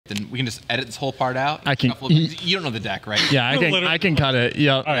then we can just edit this whole part out. I can. You don't know the deck, right? Yeah, I can cut it.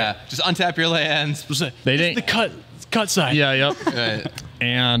 Yep. Yeah. Just untap your lands. They didn't. The cut side. Yeah. Yep. Right.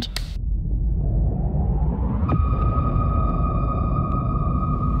 And.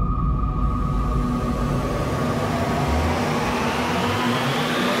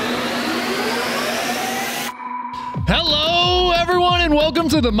 Hello, everyone, and welcome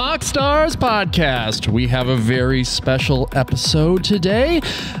to the Moxstars podcast. We have a very special episode today,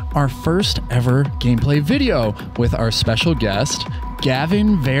 our first ever gameplay video with our special guest,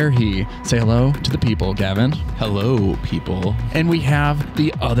 GAVIN VERHEY. Say hello to the people, Gavin. Hello, people. And we have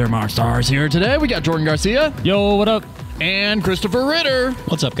the other Moxstars here today. We got Jordan Garcia. Yo, what up? And Christopher Ritter.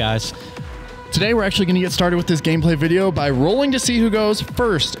 What's up, guys? Today, we're actually going to get started with this gameplay video by rolling to see who goes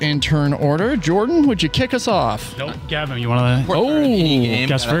first in turn order. Jordan, would you kick us off? Nope. Gavin, you want to?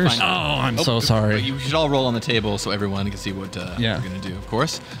 Guess first. Oh, I'm so sorry. You should all roll on the table so everyone can see what we're going to do, of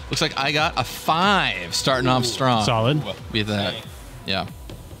course. Looks like I got a 5 starting off strong. Solid. With that. Yeah.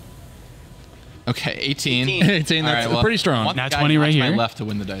 Okay, 18. 18, that's pretty strong. Nat 20 right here. My left to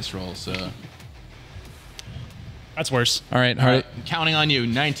win the dice roll, so... That's worse. All right. Counting on you.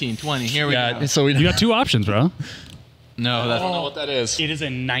 19, 20. Here we go. So You got 2 options, bro. No, that's I don't know what that is. It is a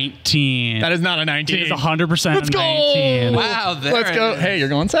 19. That is not a 19. It is 100% Let's a 19. go. Wow, there Let's go. it is. Hey, you're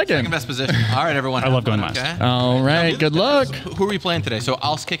going second. Second best position. All right, everyone. I love going last. Okay. All right, good luck. Who are we playing today? So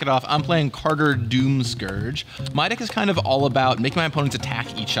I'll kick it off. I'm playing Kardur Doomscourge. My deck is kind of all about making my opponents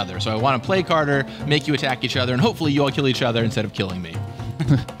attack each other. So I want to play Kardur, make you attack each other, and hopefully you all kill each other instead of killing me.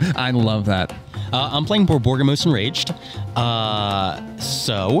 I love that. I'm playing Borborygmos Enraged.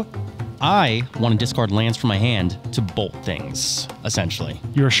 So I want to discard lands from my hand to bolt things, essentially.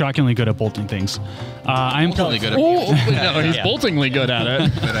 You're shockingly good at bolting things. I'm Totally good at No, he's boltingly good at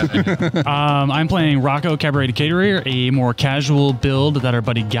it. I'm playing Rocco Cabaret Caterer, a more casual build that our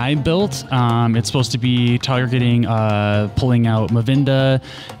buddy Guy built. It's supposed to be targeting pulling out Mavinda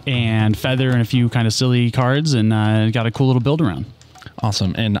and Feather and a few kind of silly cards, and got a cool little build around.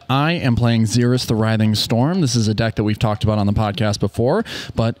 Awesome. And I am playing Xyris the Writhing Storm. This is a deck that we've talked about on the podcast before,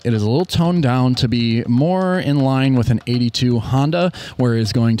 but it is a little toned down to be more in line with an 82 Honda, where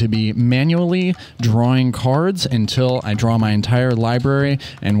it's going to be manually drawing cards until I draw my entire library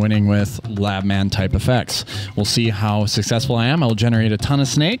and winning with Labman type effects. We'll see how successful I am. I will generate a ton of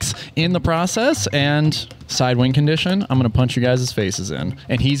snakes in the process, and side win condition, I'm going to punch you guys' faces in,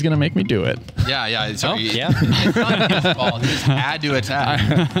 and he's going to make me do it. Yeah. So Yeah. It's not his fault. He just had to attack.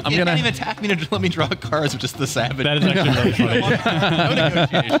 He can't even attack me to let me draw cards with just the savage. That is actually really funny. No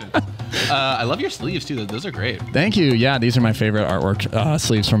negotiation. I love your sleeves, too. Those are great. Thank you. Yeah, these are my favorite artwork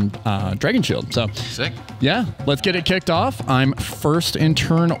sleeves from Dragon Shield. So, Sick. yeah, let's get it kicked off. I'm first in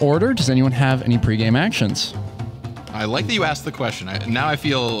turn order. Does anyone have any pregame actions? I like that you asked the question. Now I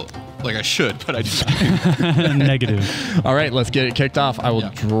feel like I should, but I do. Negative. All right, let's get it kicked off. I will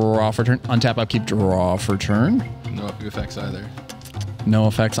draw for turn. Untap, upkeep, draw for turn. No effects either. No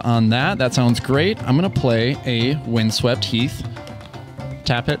effects on that. That sounds great. I'm going to play a Windswept Heath.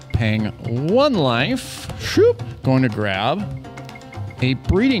 Tap it, paying 1 life. Shoop. Going to grab a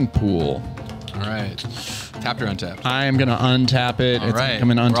Breeding Pool. All right. Tapped or untapped? I am going to untap it. All It's right.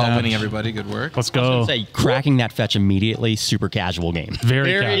 coming untapped. We're all winning, everybody. Good work. Let's go. Say cracking that fetch immediately, super casual game.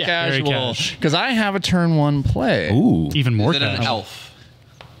 Very Very casual. casual. Because I have a turn 1 play. Ooh. Even more Is it an casual. elf?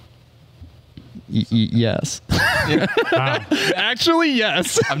 Yes. Wow. Actually,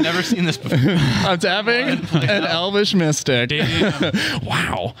 yes. I've never seen this before. I'm tapping an Elvish Mystic. Damn.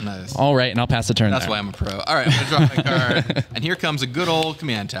 Wow. Nice. All right, and I'll pass the turn That's there. why I'm a pro. All right, I'm going to draw my card. And here comes a good old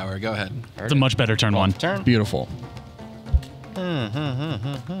command tower. Go ahead. It's a much better turn 1. Turn. Beautiful.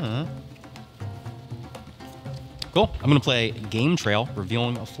 Cool. I'm going to play Game Trail,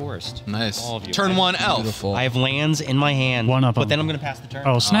 Revealing a Forest. Nice. All of you. Turn 1 elf. Beautiful. I have lands in my hand. One up But 'em. then I'm going to pass the turn.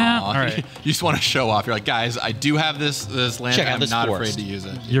 Oh, snap. Aw, All right. You just want to show off. You're like, guys, I do have this land. Check out I'm this not forest. afraid to use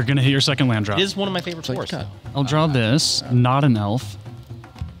it. You're going to hit your second land drop. It is one of my favorite forests. cut. I'll draw this. Not an elf.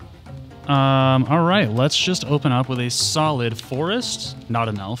 All right, let's just open up with a solid forest, not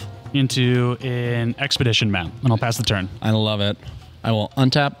an elf, into an expedition map, and I'll pass the turn. I love it. I will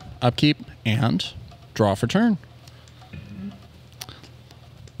untap, upkeep, and draw for turn.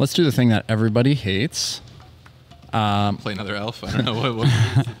 Let's do the thing that everybody hates. Play another elf. I don't know what's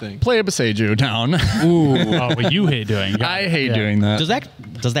the thing. Play a Beseju down. Ooh, oh, what you hate doing. I hate doing that.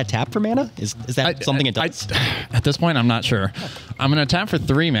 Does that tap for mana? Is that something it does? At this point, I'm not sure. I'm going to tap for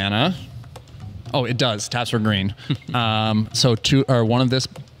 3 mana. Oh, it does. Taps for green. So 2 or 1 of this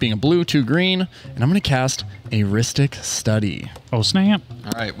being a blue, 2 green, and I'm going to cast a Ristic Study. Oh, snap.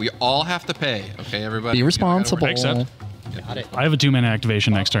 All right, we all have to pay. Okay, everybody. Be responsible. Accept. Got it. I have a 2-mana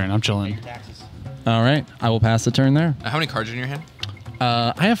activation next turn. I'm chilling. All right, I will pass the turn there. How many cards are in your hand?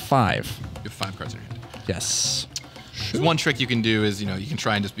 I have 5. You have 5 cards in your hand. Yes. There's one trick you can do is, you can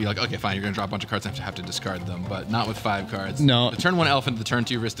try and just be like, okay, fine, you're going to drop a bunch of cards and have to discard them, but not with 5 cards. No. The turn 1 Elephant, the turn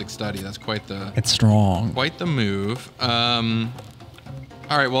 2 Ristic Study. That's quite the It's move.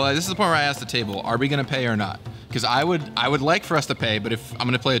 All right, well, this is the point where I asked the table, are we going to pay or not? Because I would like for us to pay, but if I'm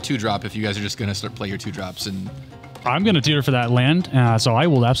going to play a 2-drop, if you guys are just going to play your 2-drops and... I'm going to teeter for that land, so I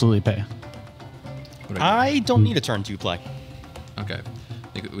will absolutely pay. I don't need a turn 2 play. Okay. I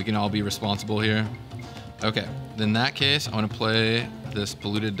think we can all be responsible here. Okay. In that case, I want to play this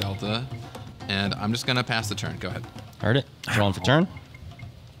Polluted Delta, and I'm just going to pass the turn. Go ahead. Heard it. Drawing for turn.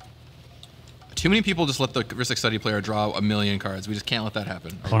 Too many people just let the Ristic Study player draw a million cards. We just can't let that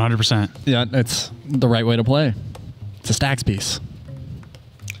happen. 100%. Yeah, it's the right way to play. It's a stacks piece.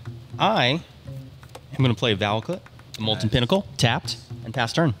 I am going to play Valakut, Molten Pinnacle, tapped, and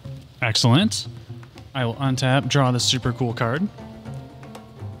pass turn. Excellent. I will untap, draw this super cool card.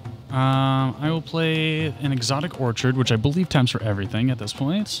 I will play an Exotic Orchard, which I believe taps for everything at this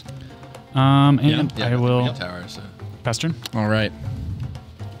point. And Yeah, I will tower, so. pass turn. All right.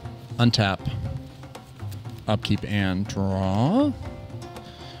 Untap. Upkeep and draw.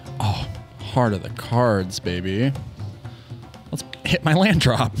 Oh, heart of the cards, baby. Let's hit my land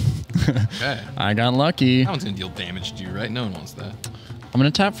drop. Okay. I got lucky. That one's going to deal damage to you, right? No one wants that. I'm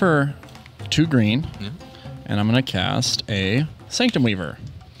going to tap for 2 green, Yeah. and I'm going to cast a Sanctum Weaver.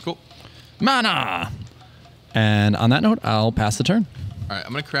 Cool. Mana! And on that note, I'll pass the turn. All right,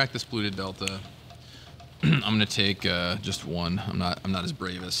 I'm going to crack this Polluted Delta. I'm going to take just one. I'm not as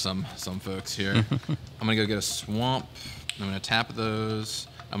brave as some folks here. I'm going to go get a Swamp. I'm going to tap those.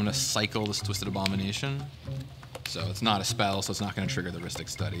 I'm going to cycle this Twisted Abomination. So it's not a spell, so it's not going to trigger the Ristic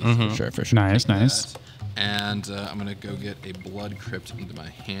Study. For sure, for sure. Nice, nice. And I'm going to go get a Blood Crypt into my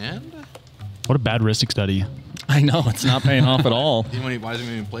hand. What a bad Ristic Study. I know, it's not paying off at all. Why doesn't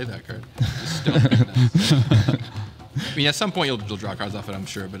he even play that card? Just don't pick that. I mean, at some point you'll draw cards off it, I'm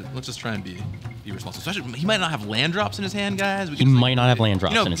sure, but let's just try and be responsible. Especially, he might not have land drops in his hand, guys. He might not have land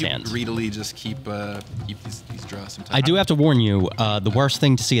drops in his hand. Greedily just keep these draws sometimes. I do have to warn you, the worst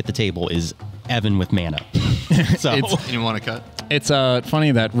thing to see at the table is Evan with mana. So You want to cut? It's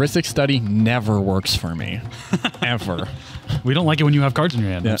funny that Ristic Study never works for me. Ever. We don't like it when you have cards in your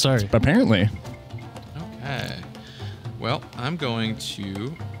hand. Yeah, I'm sorry. Apparently. Okay. Well, I'm going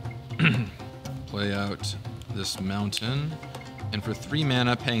to play out this mountain, and for 3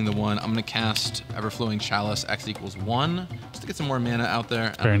 mana, paying the 1, I'm going to cast Everflowing Chalice, X equals 1, just to get some more mana out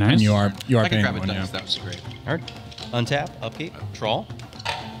there. Very nice. And you are If I can paying grab a one, dice, yeah. that would be great. All right. Untap, upkeep, draw.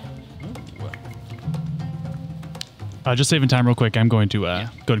 Just saving time real quick. I'm going to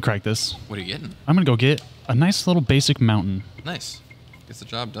go and crack this. What are you getting? I'm going to go get a nice little basic mountain. Nice. Gets the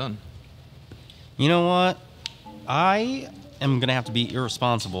job done. You know what? I am going to have to be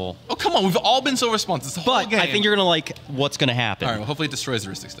irresponsible. Oh, come on. We've all been so responsive this whole But game. I think you're going to like what's going to happen. All right, well, hopefully it destroys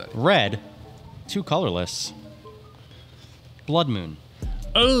the Ristic Study. Red, 2 colorless. Blood Moon.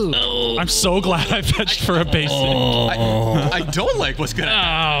 Oh, I'm so glad I fetched for a basic. I don't like what's going to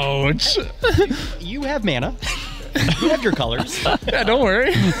happen. Ouch. You have mana. You have your colors. Yeah, don't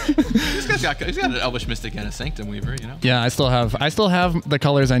worry. He's got an Elvish Mystic and a Sanctum Weaver, you know? Yeah, I still have the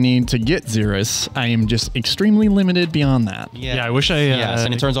colors I need to get Xyris. I am just extremely limited beyond that. Yeah, I wish I. Yes,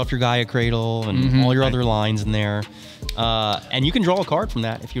 and it turns off your Gaia Cradle and all your other lines in there. And you can draw a card from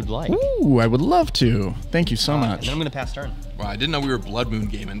that if you'd like. Ooh, I would love to. Thank you so And much. then I'm going to pass turn. Wow, I didn't know we were Blood Moon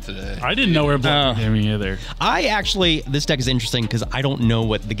gaming today. I didn't know we were blood gaming either. I actually, this deck is interesting because I don't know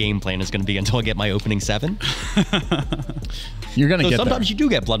what the game plan is going to be until I get my opening 7. You're gonna So get sometimes you do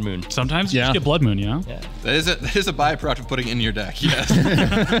get Blood Moon. Sometimes you Yeah. just get Blood Moon, you know? Yeah. That is a byproduct of putting it in your deck, yes.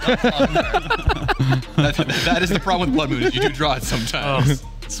 that is the problem with Blood Moon, is you do draw it Oh, sometimes.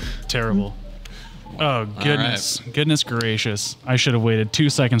 it's terrible. Oh, goodness. Goodness gracious. I should have waited 2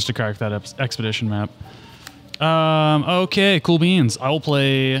 seconds to crack that expedition map. Okay, cool beans. I will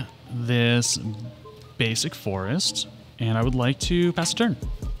play this basic forest, and I would like to pass a turn.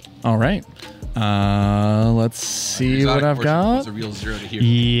 All right. Let's see Exotic what I've Orchard was got. a real 0 to hero.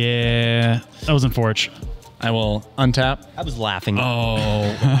 Yeah, that was unfortunate. I will untap. I was laughing.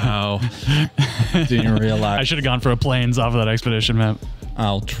 Oh, wow. Didn't realize. I should have gone for a plains off of that expedition map.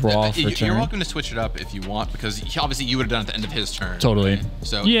 I'll draw for You're turn. welcome to switch it up if you want, because obviously you would have done it at the end of his turn. Totally.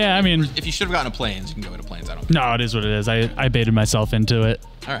 So Yeah, I mean, if you should have gotten a Plains, you can go to Plains. I don't. no, it is what it is. I baited myself into it.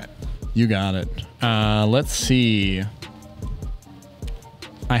 All right. You got it. Let's see.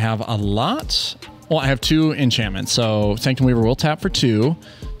 I have a lot. Well, I have 2 enchantments. So Sanctum Weaver will tap for 2.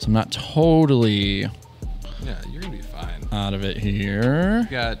 So I'm not totally... Yeah, you're gonna be fine. out of it here.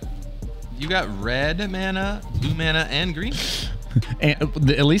 You got red mana, blue mana, and green. And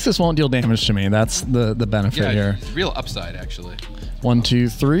at least this won't deal damage to me. That's the benefit here. It's real upside, actually. 1, 2,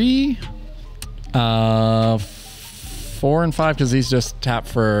 3. 4 and 5 because these just tap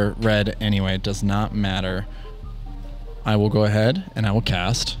for red anyway. It does not matter. I will go ahead and I will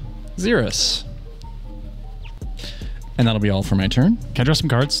cast Xyris. And that'll be all for my turn. Can I draw some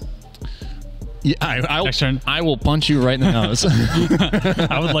cards? Yeah, Next turn. I will punch you right in the nose.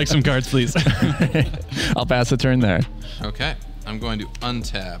 I would like some cards, please. I'll pass the turn there. Okay. I'm going to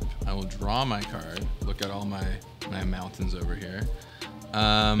untap. I will draw my card. Look at all my mountains over here.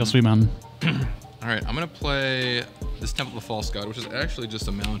 Go Sweet Mountain. All right. I'm going to play this Temple of the False God, which is actually just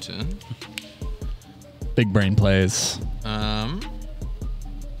a mountain. Big brain plays. Let's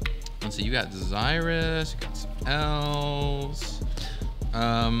see. You got Xyris. You got some elves.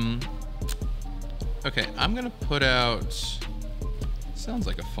 Okay, I'm gonna put out. Sounds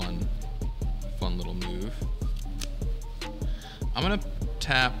like a fun little move. I'm gonna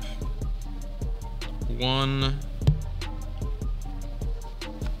tap 1,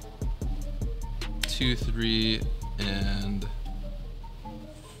 2, 3, and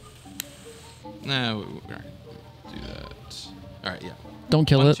no, all right, do that. All right, yeah. Don't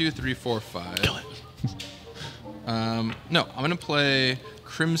kill 1, it. 2, 3, 4, 5. Kill it. No, I'm gonna play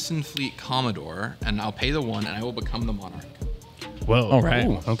Crimson Fleet Commodore, and I'll pay the 1, and I will become the Monarch. Whoa. All right.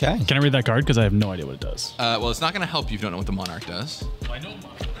 Ooh, okay. Can I read that card? Because I have no idea what it does. Well, it's not gonna help you if you don't know what the Monarch does. I know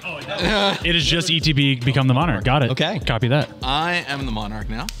Monarch. Oh, it is just ETB become the Monarch. Got it. Okay. Copy that. I am the Monarch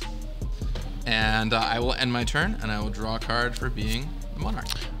now, and I will end my turn, and I will draw a card for being the Monarch.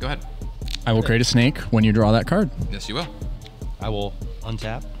 Go ahead. I will create a snake when you draw that card. Yes, you will. I will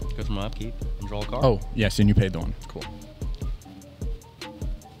untap, go through my upkeep, and draw a card. Oh, yes, and you paid the 1. Cool.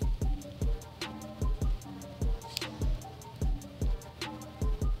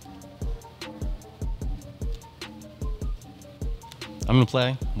 I'm going to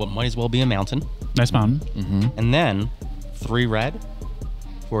play what might as well be a mountain. Nice mountain. And then 3 red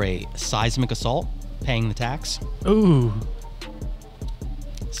for a seismic assault, paying the tax. Ooh.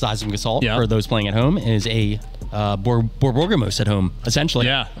 Seismic assault, Yeah. for those playing at home, is a Borborygmos at home, essentially.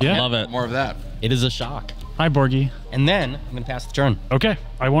 Yeah, Yeah. love it. More of that. It is a shock. Hi, Borgie. And then I'm going to pass the turn. Okay.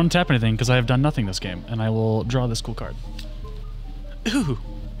 I won't tap anything because I have done nothing this game, and I will draw this cool card. Ooh.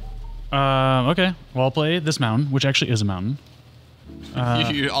 Okay. Well, I'll play this mountain, which actually is a mountain.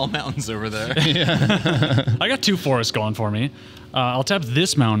 All mountains over there. I got 2 forests going for me. I'll tap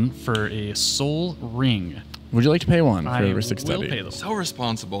this mountain for a soul ring. Would you like to pay 1 I for will Ristic Study? pay them. So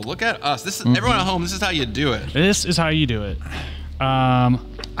responsible. Look at us. This is everyone at home. This is how you do it. This is how you do it. I'm gonna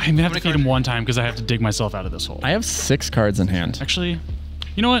have to many feed him cards? one time because I have to dig myself out of this hole. I have 6 cards in hand. Actually,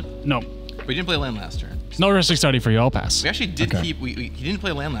 you know what? No. But you didn't play land last turn. No Ristic Study for you. I'll pass. We actually did Okay. keep. He didn't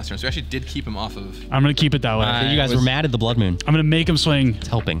play land last turn, so we actually did keep him off of. I'm gonna keep it that way. You guys were mad at the Blood Moon. I'm gonna make him swing. It's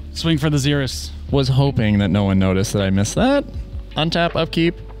helping. Swing for the Xyris. Was hoping that no one noticed that I missed that. Untap,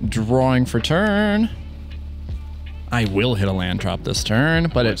 upkeep, drawing for turn. I will hit a land drop this turn,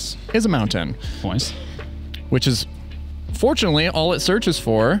 but it is a mountain, Nice. which is fortunately all it searches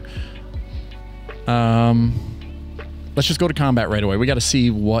for. Let's just go to combat right away. We got to see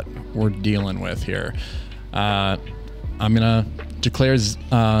what we're dealing with here. I'm gonna declare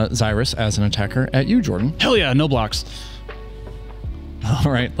Xyris as an attacker at you, Jordan. Hell yeah, no blocks.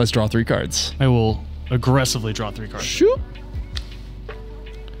 All right, let's draw 3 cards. I will aggressively draw 3 cards. Shoot.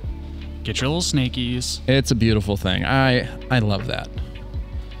 Get your little snakies. It's a beautiful thing. I love that.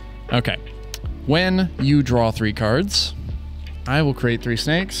 Okay. When you draw 3 cards, I will create 3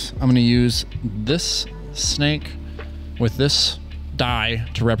 snakes. I'm going to use this snake with this die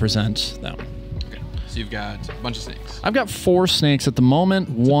to represent them. Okay. So you've got a bunch of snakes. I've got 4 snakes at the moment.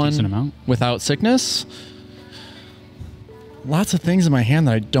 decent 1 amount. without sickness. Lots of things in my hand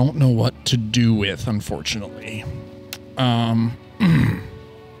that I don't know what to do with, unfortunately.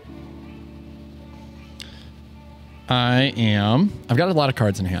 I've got a lot of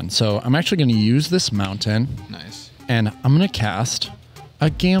cards in hand, so I'm actually going to use this mountain, Nice. and I'm going to cast a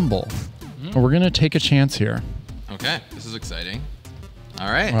gamble. We're going to take a chance here. Okay. This is exciting. All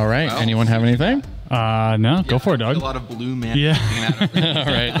right. All right. Well, Anyone have anything? No, go for it, A dog. lot of blue mana. Yeah. hanging out.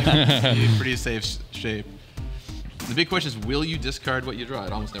 All right. Pretty safe shape. The big question is, will you discard what you draw?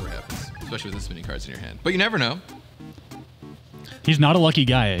 It almost never happens, especially with this many cards in your hand. But you never know. He's not a lucky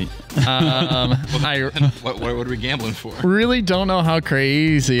guy. I What are we gambling for? really don't know how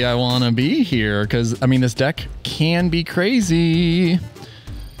crazy I want to be here because, I mean, this deck can be crazy.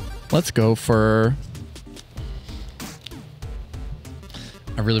 Let's go for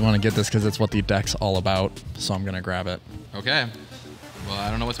really want to get this because it's what the deck's all about, so I'm going to grab it. Okay. Well, I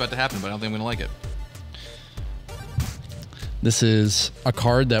don't know what's about to happen, but I don't think I'm going to like it. This is a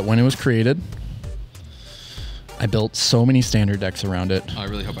card that when it was created, I built so many standard decks around it. Oh, I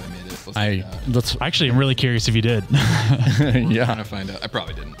really hope I made it. Let's Actually, I'm really curious if you did. Trying yeah, to find out. I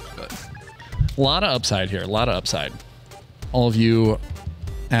probably didn't, but a lot of upside here. A lot of upside. All of you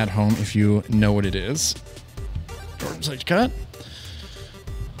at home, if you know what it is, Jordan's Edge Cut.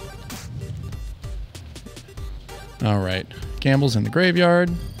 All right, Gamble's in the graveyard.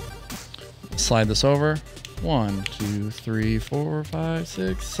 Slide this over. 1, 2, 3, 4, 5,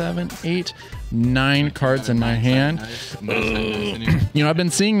 6, 7, 8, 9 cards in my hand. You know, I've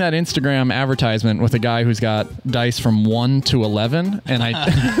been seeing that Instagram advertisement with a guy who's got dice from 1 to 11, and I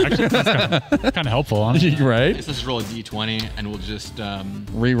Actually, that's kind of helpful, honestly. right let's just roll a d20 and we'll just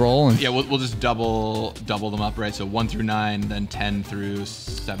re-roll and yeah, we'll just double them up, right? So 1 through 9, then 10 through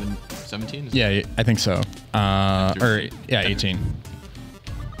 17. yeah, I think so. Or yeah, 18.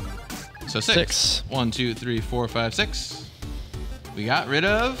 So 6. 1, 2, 3, 4, 5, 6. We got rid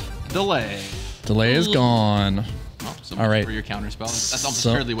of delay. Delay is gone. Oh, so All much right. for your counter spell. That's almost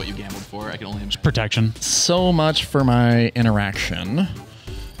So- certainly what you gambled for. I can only imagine. Protection. So much for my interaction.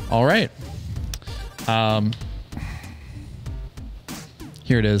 All right.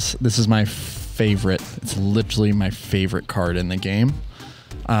 Here it is. This is my favorite. It's literally my favorite card in the game.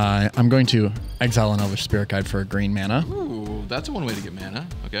 I'm going to exile an Elvish Spirit Guide for a green mana, Ooh, that's one way to get mana.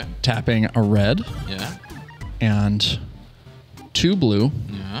 Okay. tapping a red Yeah. and 2 blue,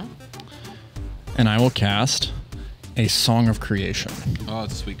 Yeah. and I will cast a Song of Creation. Oh,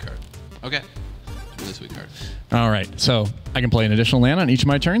 it's a sweet card. Okay. Really sweet card. All right, so I can play an additional land on each of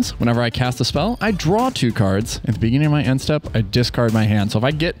my turns. Whenever I cast a spell, I draw 2 cards. At the beginning of my end step, I discard my hand. So if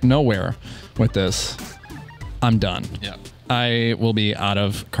I get nowhere with this, I'm done. Yeah. I will be out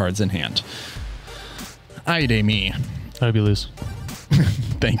of cards in hand. Ay de me. I hope you lose.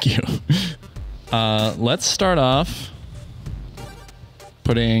 Thank you. Let's start off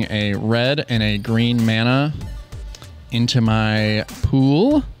putting a red and a green mana into my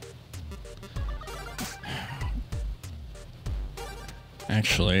pool.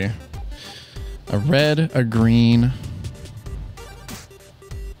 Actually, a red, a green,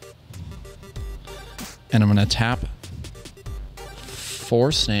 and I'm going to tap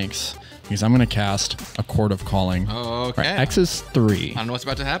 4 snakes because I'm going to cast a Chord of Calling. Okay. All right, X is 3. I don't know what's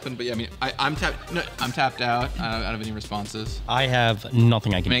about to happen, but yeah, I mean, I'm tapped. No, I'm tapped out. I don't have any responses. I have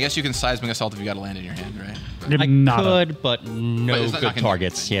nothing I I can mean, I do. guess you can seismic assault if you got a land in your hand, right? But, Yep. I Nada. could, but no but it's not good gonna do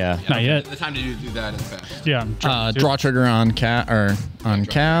targets. anything. Yeah. Not yet. The time to do that is fast. Yeah. Draw trigger on on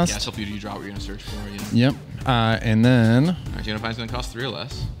cast. Yeah, so you draw what you're gonna search for. Yeah. Yep. And then Alright, so you're gonna find it's gonna cost 3 or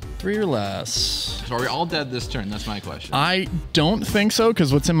less. 3 or less. So are we all dead this turn? That's my question. I don't think so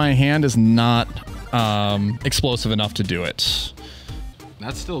because what's in my hand is not explosive enough to do it.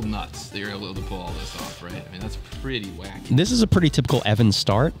 That's still nuts that you're able to pull all this off, right? I mean, that's pretty wacky. This is a pretty typical Evan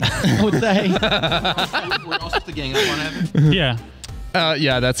start, I would say. We're all supposed to gang up on Evan. Yeah.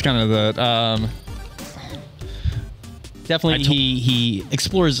 Yeah, that's kind of the. Definitely, he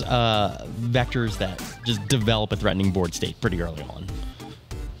explores vectors that just develop a threatening board state pretty early on.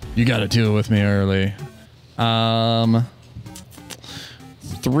 You got to deal with me early. 3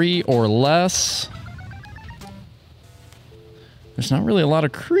 or less. There's not really a lot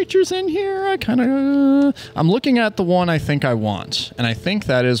of creatures in here. I'm looking at the one I think I want, and I think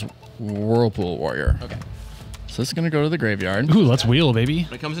that is Whirlpool Warrior. Okay. So this is going to go to the graveyard. Ooh, let's wheel, baby.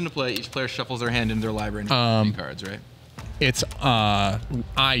 When it comes into play, each player shuffles their hand into their library and cards, right? It's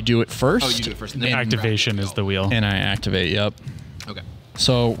I do it first. Oh, you do it first. And The then activation is the wheel. And I activate. Yep. Okay.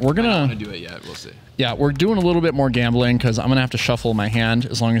 So we're I don't want gonna to do it yet. We'll see. yeah, we're doing a little bit more gambling because I'm gonna have to shuffle my hand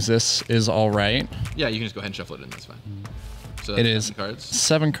as long as this is all right. Yeah, you can just go ahead and shuffle it in. That's fine. So It that's is 7 cards.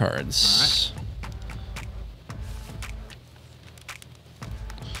 7 cards.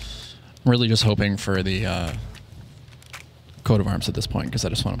 I'm really just hoping for the coat of arms at this point because I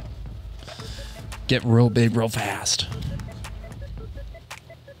just want to get real big real fast.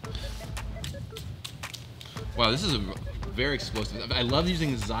 Wow, this is a very explosive. I love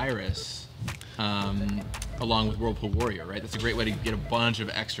using Xyris along with Whirlpool Warrior, right? That's a great way to get a bunch of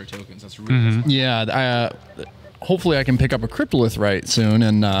extra tokens. That's really fun. Yeah, hopefully I can pick up a Cryptolith right soon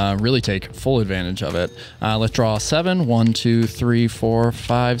and really take full advantage of it. Let's draw 7. 1, 2, 3, 4,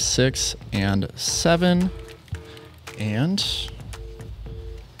 5, 6, and 7. And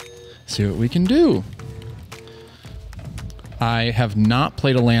see what we can do. I have not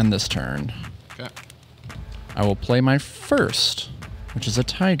played a land this turn. Okay. I will play my first, which is a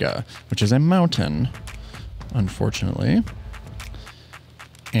taiga, which is a mountain, unfortunately.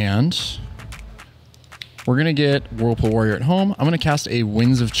 And we're going to get Whirlpool Warrior at home. I'm going to cast a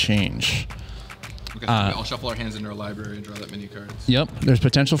Winds of Change. Okay, so I'll shuffle our hands into our library and draw that many cards. Yep. There's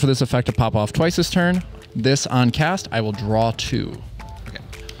potential for this effect to pop off twice this turn. This on cast, I will draw 2. Okay.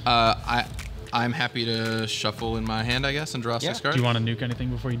 I'm happy to shuffle in my hand, I guess, and draw 6 cards. Do you want to nuke anything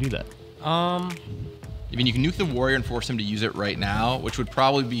before you do that? I mean, you can nuke the warrior and force him to use it right now, which would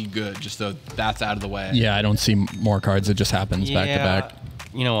probably be good, just so that's out of the way. Yeah, I don't see more cards. It just happens back to back.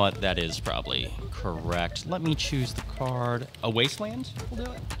 You know what? That is probably correct. Let me choose the card. A Wasteland will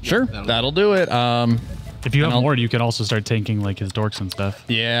do it? Sure, that'll do it. If you have more, you could also start tanking like his dorks and stuff.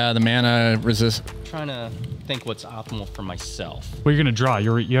 Yeah, the mana resist. I'm trying to think what's optimal for myself. Well, you're going to draw.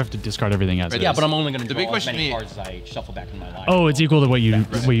 You have to discard everything as it Yeah, is. but I'm only going to The draw big as question many to me- cards as I shuffle back in my library. Oh, it's equal to what you...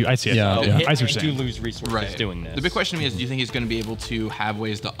 I see it. Yeah, Oh, yeah. I see what you're I saying. do lose resources doing this. The big question to me is, do you think he's going to be able to have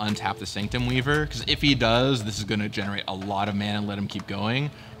ways to untap the Sanctum Weaver? Because if he does, this is going to generate a lot of mana and let him keep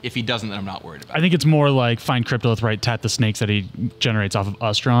going. If he doesn't, then I'm not worried about it. I think it's more like find Cryptolith, right, tap the snakes that he generates off of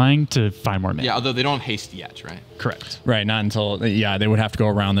us drawing to find more mana. Yeah, although they don't have haste yet, right? Correct. Right, not until, yeah, they would have to go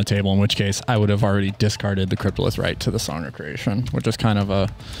around the table, in which case I would have already discarded the Cryptolith right to the Song of Creation, which is kind of a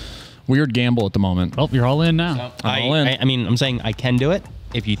weird gamble at the moment. Well, you're all in now. So, I'm all in. I mean, I'm saying I can do it.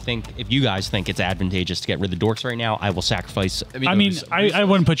 If you guys think it's advantageous to get rid of the dorks right now, I will sacrifice. I mean, I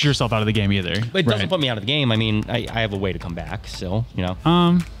wouldn't put yourself out of the game either. But it doesn't Right. put me out of the game. I mean, I have a way to come back still, you know.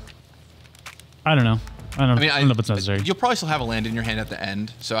 I don't know. I don't know if it's I- necessary. You'll probably still have a land in your hand at the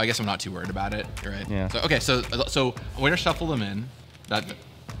end, so I guess I'm not too worried about it. You're right. Yeah. So okay, so we're gonna shuffle them in.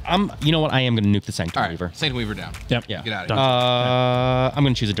 You know what? I am going to nuke the Sanctum All right. Weaver. Sanctum Weaver down. Yep. Yeah. Get out of Done. here. I'm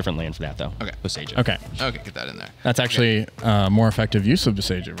going to choose a different land for that though. Okay. Osage. Okay. Okay, get that in there. That's actually more effective use of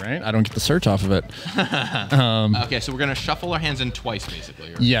Besage, right? I don't get the search off of it. Okay, so we're gonna shuffle our hands in twice,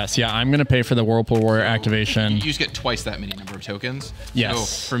 basically. Right? Yes, yeah, I'm going to pay for the Whirlpool Warrior You activation. just get twice that many number of tokens. Yes.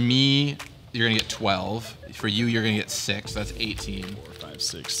 So for me, you're gonna get 12. For you, you're gonna get 6. That's 18. 4, 5,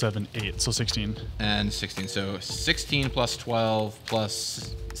 6, 7, 8. So 16. And 16. So 16 plus 12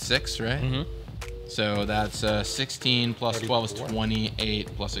 plus 6, right? Mm-hmm. So that's 16 plus 12 is 28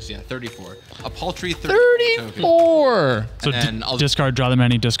 plus 6. Yeah, 34. A paltry 34! So And then I'll- discard, draw that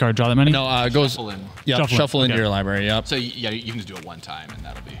many, discard, draw that many? No, it goes. Shuffle in. Yep, shuffle into Okay. your library, yep. So yeah, you can just do it one time, and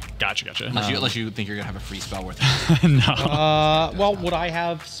that'll be. Gotcha. Unless you think you're gonna have a free spell worth it. No. Well, would I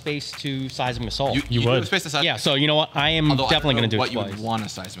have space to Seismic Assault? You would. do space aside. Yeah. So you know what? I am Although definitely going to do what it you twice. would want a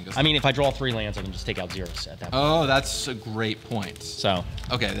seismic. I mean, if I draw 3 lands, I can just take out Xyris at that point. Oh, that's a great point. So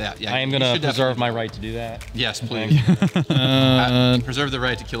Okay, yeah. I am you going to should preserve my definitely- right to do that. Yes, please. Preserve the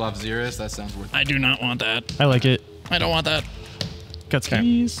right to kill off Xyris. That sounds worth it. I do not want that. I like it. I don't want that. Got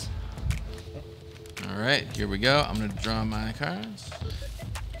skis. All right, here we go. I'm gonna draw my cards.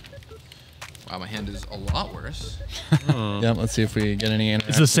 Wow, my hand is a lot worse. Yep, let's see if we get any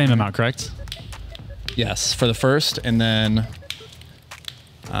It's the same amount, correct? Yes, for the first, and then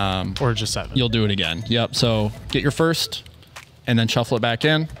Or just 7? you'll do it again. Yep, so get your first, and then shuffle it back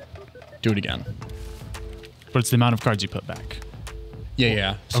in. Do it again. But it's the amount of cards you put back.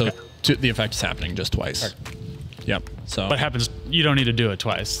 Yeah. So Okay. the effect is happening just twice. Yep. So But it happens, you don't need to do it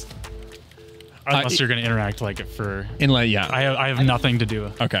twice. Unless you're going to interact like it for... inlet, yeah. I have nothing to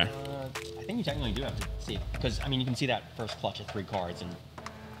do. Okay. I think you technically do have to see it because I mean you can see that first clutch of 3 cards and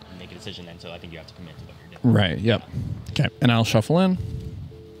make a decision then. So I think you have to commit to what you're doing. Right. Yep. Okay. And I'll shuffle in.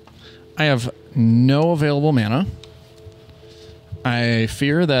 I have no available mana. I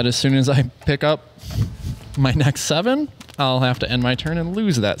fear that as soon as I pick up my next 7, I'll have to end my turn and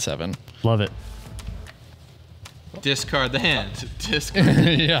lose that 7. Love it. Discard the hand. Discard.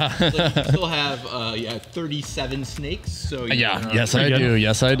 Yeah. So you still have 37 snakes. So you're, Yeah. Yes, I Pretty good. do.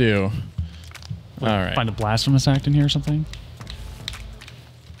 Yes, I do. All right. Find a blasphemous act in here or something?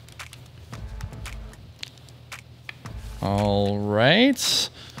 All right.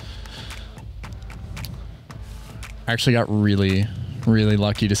 I actually got really, really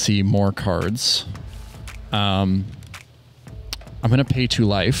lucky to see more cards. I'm going to pay 2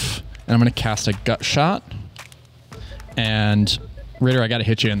 life, and I'm going to cast a gut shot. And Ritter, I got to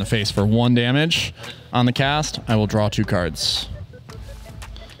hit you in the face for 1 damage on the cast. I will draw 2 cards.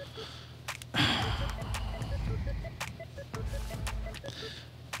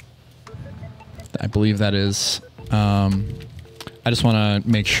 I believe that is. I just want to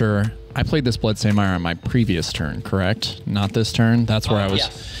make sure. I played this Bloodstained Mire on my previous turn, correct? Not this turn. That's where I was.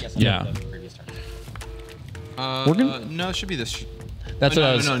 Yes. Yeah. The previous turn. We're gonna- No, it should be this. That's no,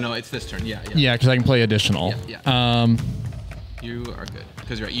 what I was. No, it's this turn. Yeah. Yeah, because I can play additional. Yeah. You are good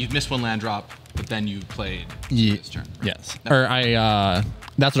because you're right. You missed 1 land drop, but then you played this turn. Right? Yes. No. Or I.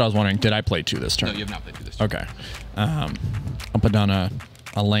 That's what I was wondering. Did I play 2 this turn? No, you have not played through this turn. Okay. I'll put down a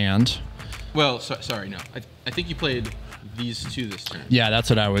a land. Well, sorry, no. I think you played these two this turn. Yeah, that's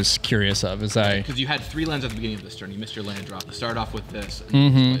what I was curious of. Because you had 3 lands at the beginning of this turn. You missed your land drop. You started off with this, and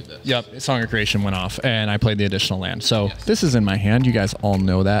you played this. Yep, Song of Creation went off, and I played the additional land. So this is in my hand. You guys all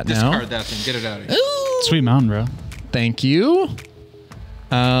know that now. Discard that thing. Get it out of here. Sweet mountain, bro. Thank you.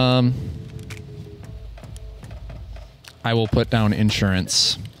 I will put down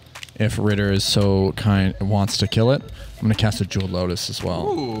insurance if Ritter is so kind wants to kill it. I'm going to cast a Jeweled Lotus as well.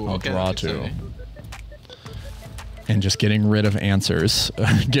 Ooh, I'll okay, draw that's 2. exciting. And just getting rid of answers.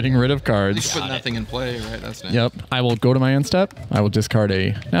 Getting rid of At cards. least put nothing in play, right? That's nice. Yep. I will go to my end step. I will discard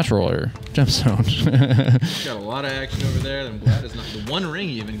a natural or gemstone. Got a lot of action over there. I'm glad it's not the one ring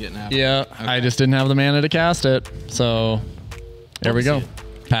even getting out. Yeah, Okay. I just didn't have the mana to cast it. So there we go.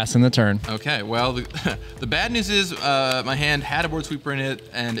 Passing the turn. Okay, well, the bad news is my hand had a board sweeper in it,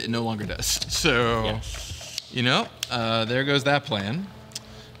 and it no longer does. So, you know, there goes that plan.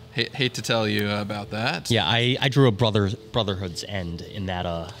 Hate to tell you about that. Yeah, I drew a Brotherhood's End in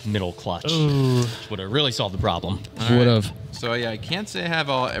that middle clutch. Which would have really solved the problem. Would have. So yeah, I can't say I have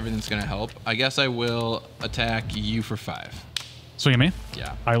everything's gonna help. I guess I will attack you for 5. Swing at me.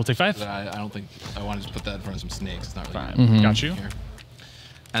 Yeah. I will take 5. But I don't think I wanted to put that in front of some snakes. It's not really 5. good Got you. here.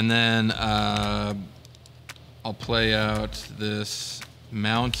 And then I'll play out this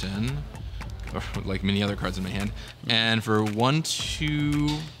mountain, or like many other cards in my hand. And for 1, 2,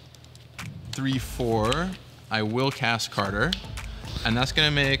 3, 4, I will cast Kardur. And that's going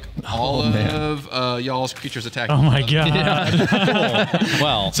to make all of y'all's creatures attack. Oh my god.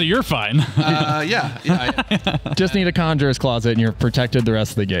 Well, So you're fine. Yeah. Just need a Conjurer's Closet and you're protected the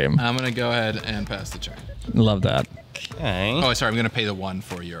rest of the game. I'm going to go ahead and pass the turn. Love that. okay. Oh, sorry. I'm going to pay the 1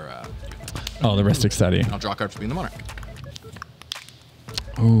 for your... Oh, the Ristic Study. I'll draw a card for being the Monarch.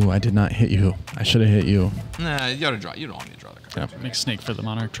 Ooh, I did not hit you. I should have hit you. Nah, you got to draw. You don't need to draw the card. Yeah. Make snake for the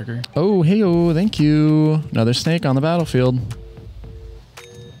monarch trigger. Oh, hey-oh, thank you. Another snake on the battlefield.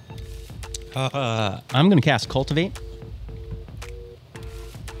 I'm going to cast Cultivate.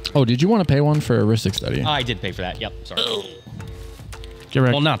 Oh, did you want to pay one for a Ristic Study? I did pay for that. Yep. Sorry. Get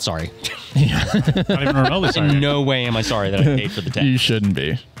ready. Well, not sorry. Not even remotely sorry. In no way am I sorry that I paid for the You text. shouldn't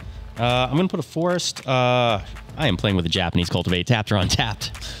be. I'm going to put a forest. I am playing with a Japanese Cultivate. Tapped or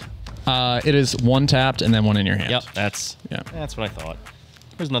untapped. It is 1 tapped and then 1 in your hand. Yep. That's what I thought.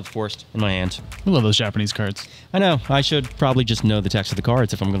 There's another forest in my hand. We love those Japanese cards. I know. I should probably just know the text of the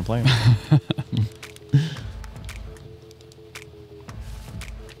cards if I'm going to play them.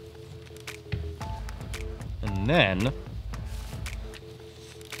 And then...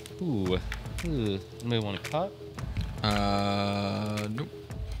 Ooh. Anybody want to cut? Nope.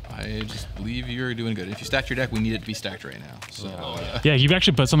 I just believe you're doing good. If you stacked your deck, we need it to be stacked right now. So, Yeah, you've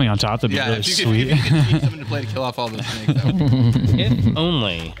actually put something on top that'd be yeah, really if you sweet. could need something to play to kill off all those snakes, that would be If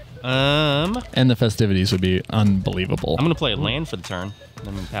only. And the festivities would be unbelievable. I'm going to play a land for the turn. Then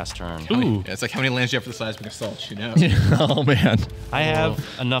I'm going to pass turn. Ooh. Yeah, it's like how many lands do you have for the seismic assault, you know? Oh, man. I have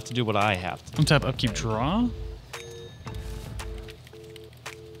enough to do what I have to. Untap, upkeep, draw.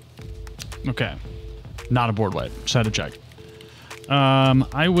 Okay. Not a board wipe. Just had to check.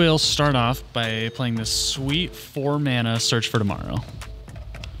 I will start off by playing this sweet 4 mana Search for Tomorrow.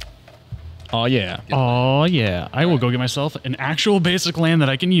 Oh, yeah. Oh, yeah. I will go get myself an actual basic land that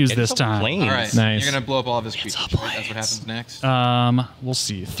I can use this time. Plains. All right, Nice. you're going to blow up all of his creatures, right? That's what happens next. We'll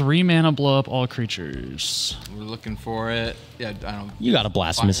see. 3 mana, blow up all creatures. We're looking for it. Yeah, I don't... You got a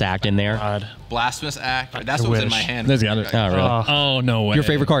Blasphemous Act in there. God. Blasphemous Act. Right, that's I what was in wish. my hand. There's the other. Oh, really? Oh, no way. Your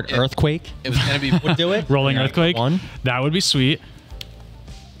favorite card, Yeah. Earthquake? It was going to be... Would do it? Rolling Yeah, Earthquake. 1. That would be sweet.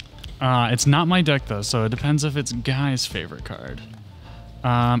 It's not my deck, though, so it depends if it's Guy's favorite card.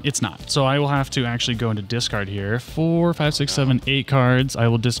 It's not. So I will have to actually go into discard here. 4, 5, 6, 7, 8 cards. I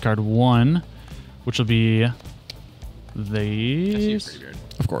will discard 1, which will be these. Pretty weird.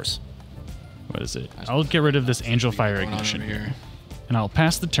 Of course. What is it? I'll get rid of this Angel Fire Going on Ignition over here. And I'll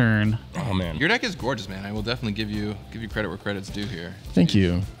pass the turn. Oh, man. Your deck is gorgeous, man. I will definitely give you credit where credit's due here. Thank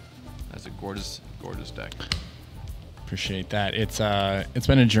you. That's a gorgeous deck. Appreciate that. It's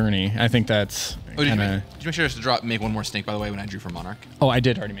been a journey. I think that's Oh, did you kind of... make sure to make one more snake, by the way, when I drew for Monarch? Oh, I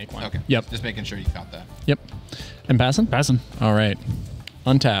did already make one. Okay. Yep. Just making sure you got that. Yep. And passing? Passing. All right.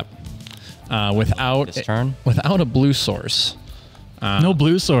 Untap. Without This turn? without a blue source. No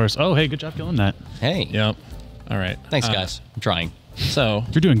blue source. Oh, hey, good job killing that. Hey. Yep. All right. Thanks, guys. I'm trying. So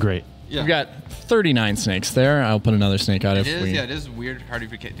You're doing great. Yeah. we've got 39 snakes there. I'll put another snake out It if is, we... yeah, it is weird, hard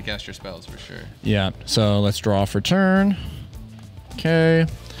to cast your spells for sure. Yeah. So let's draw for turn. Okay.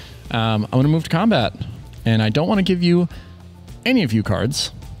 I'm going to move to combat. And I don't want to give you any of you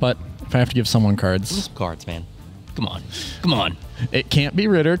cards, but if I have to give someone cards, Cards, man. Come on. Come on. It can't be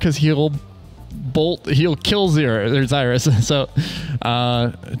Ritter because he'll kill Xyris. So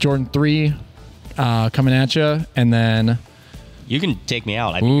Jordan 3 coming at you, and then You can take me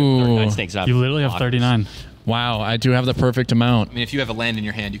out. I think you have 39 snakes. You literally have 39. wow, I do have the perfect amount. I mean, if you have a land in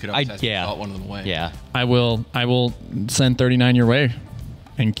your hand, you could always yeah. one of them away. Yeah. I will send 39 your way,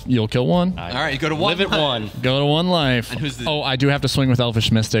 and you'll kill one. All right, you go to one. Live at 1. Go to 1 life. And who's the- I do have to swing with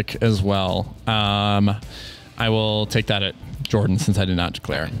Elvish Mystic as well. I will take that at Jordan since I did not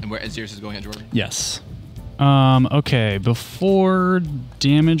declare. And where Xyris is going at Jordan? Yes. Okay, before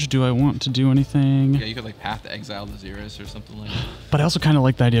damage, do I want to do anything? Yeah, you could like Path to Exile to Xyris or something like that. But I also kind of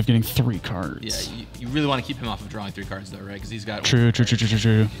like the idea of getting 3 cards. Yeah, you really want to keep him off of drawing 3 cards though, right? Because he's got True. Do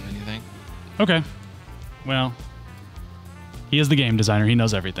anything. Okay. Well, he is the game designer. He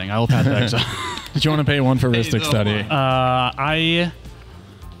knows everything. I will path the exile. Did you want to pay 1 for Ristic the Study? one. I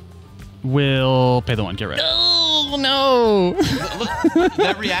will pay the 1. Get ready. Oh no! Look,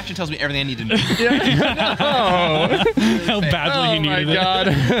 that reaction tells me everything I need to know. How badly he needed it.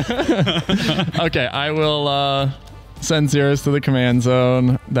 God. Okay, I will send Xyris to the command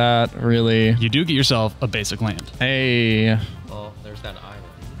zone. That really. You do get yourself a basic land. Hey. Well, there's that island.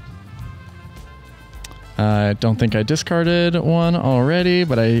 I don't think I discarded one already,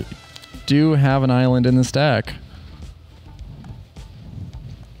 but I do have an island in the stack.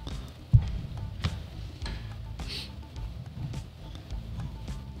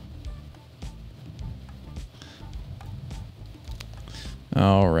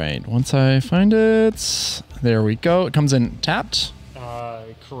 All right, once I find it, there we go. It comes in tapped.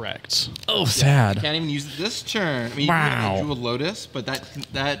 Correct. Oh, sad. Can't even use this turn. I mean, Wow. you drew a Lotus, but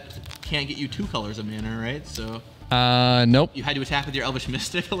that can't get you 2 colors of mana, right? So Nope. you had to attack with your Elvish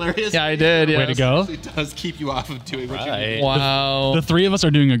Mystic. Hilarious. Yeah, I did. Way Yes. to go. It does keep you off of doing what you Right. need. Wow. The 3 of us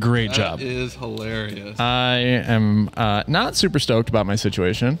are doing a great job. That is hilarious. I am not super stoked about my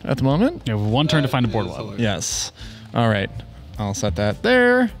situation at the moment. You have 1 turn to That find a is board wild. hilarious. Yes. All right. I'll set that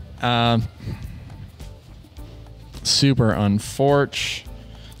there. Super unfortunate.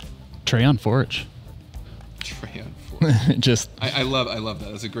 Trey on Forge. Trey on 4. Just I love that.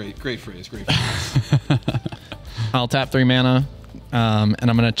 That's a great phrase. Great phrase. I'll tap 3 mana, and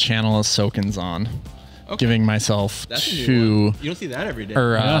I'm gonna channel a Soakin's on, Okay. giving myself That's a new 2 one. You don't see that every day.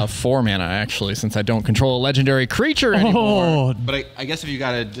 or Yeah. 4 mana actually, since I don't control a legendary creature anymore. Oh, But I guess if you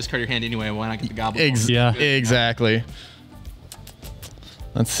gotta discard your hand anyway, why not get the goblin? Yeah. Exactly.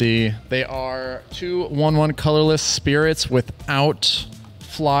 Let's see. They are 2 1/1 colorless spirits without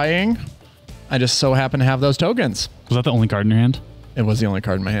flying. I just so happen to have those tokens. was that the only card in your hand? It was the only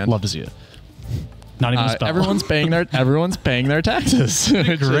card in my hand. Love to see it. Not even a spell. Everyone's paying their taxes.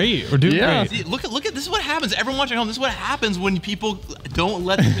 great. We're doing Yeah. great. See, look at this is what happens. Everyone watching at home, this is what happens when people don't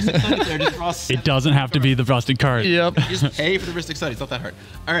let the Mystic Studies there. Just draw It doesn't have to be the frosted card. Yep. You just pay for the Mystic Studies. It's not that hard.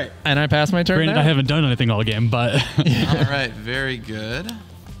 All right. And I passed my turn. Granted, now. I haven't done anything all game, but All right. Very good. I'm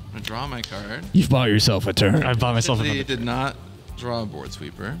gonna draw my card. You've bought yourself a turn. I bought myself Actually, another. did not draw a board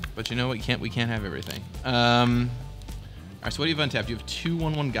sweeper, but you know what? We can't have everything. All right. So what do you have untapped? You have 2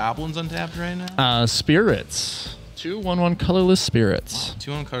 1/1 goblins untapped right now. Spirits. 2 1/1 colorless spirits.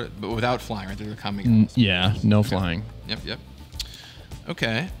 2 on card, but without flying. Right? They're coming. Yeah, no flying. Yep.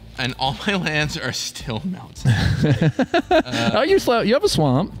 Okay. And all my lands are still mountains. Oh, you have a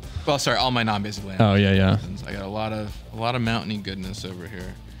swamp. Well, sorry, all my non-basic lands. Oh, yeah. I got a lot of mountainy goodness over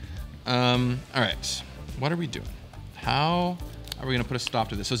here. All right, what are we doing? How are we gonna put a stop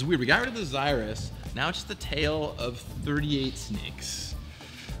to this? So it's weird. We got rid of the Xyris. Now it's just the tale of 38 snakes.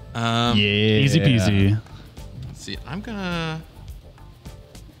 Yeah. Easy peasy. Let's see. I'm gonna.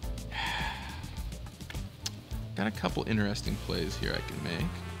 Got a couple interesting plays here I can make.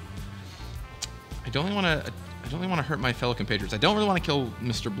 I don't really want to hurt my fellow compatriots. I don't really want to kill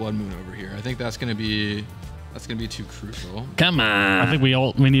Mr. Blood Moon over here. I think that's gonna be too crucial. Come on. I think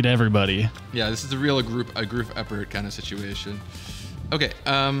we need everybody. Yeah, this is a group effort kind of situation. Okay,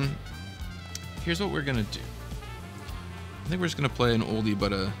 here's what we're gonna do. I think we're just gonna play an oldie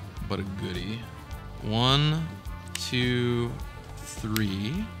but a goodie. 1, 2,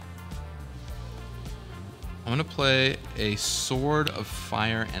 3. I'm gonna play a Sword of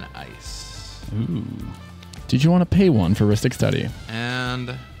Fire and Ice. Ooh. Did you want to pay 1 for Ristic Study?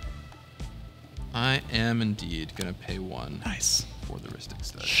 And I am indeed gonna pay 1 Nice. for the Ristic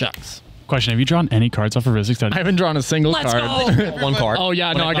Study. Shucks. Question: have you drawn any cards off of Ristic Study? I haven't drawn a single card. 1 card. Oh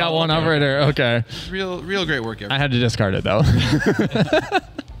yeah, no, I got one over there. Okay. Real great work, I everyone. had to discard it though.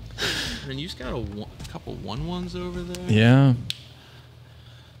 And you just got a couple 1/1s over there. Yeah.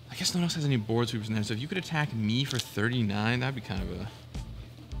 I guess no one else has any board sweepers in there. So if you could attack me for 39, that'd be kind of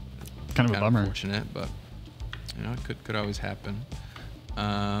kind of a bummer. unfortunate. But You know, it could always happen.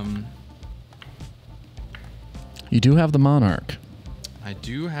 You do have the Monarch. I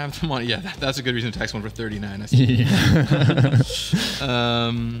do have the money. Yeah, that's a good reason to tax one for 39. I see.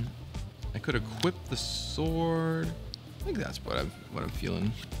 I could equip the sword. I think that's what I'm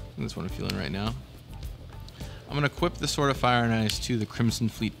feeling. I think that's what I'm feeling right now. I'm gonna equip the Sword of Fire and Ice to the Crimson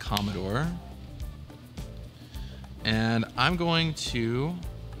Fleet Commodore, and I'm going to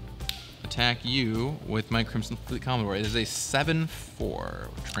attack you with my Crimson Fleet Commodore. It is a 7/4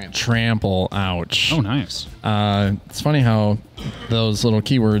 trample. Trample. Ouch. Oh, nice. It's funny how those little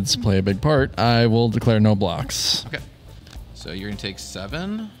keywords play a big part. I will declare no blocks. Okay. So you're gonna take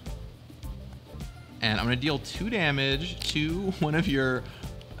 7, and I'm gonna deal 2 damage to one of your.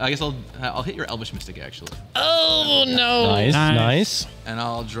 I guess I'll hit your Elvish Mystic actually. Oh no! Nice. And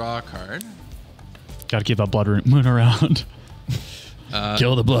I'll draw a card. Got to keep that blood moon around.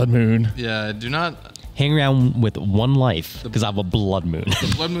 Kill the Blood Moon. Yeah, do not. Hang around with 1 life because I have a blood moon.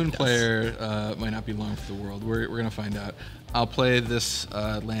 The Blood Moon player might not be long for the world. We're gonna find out. I'll play this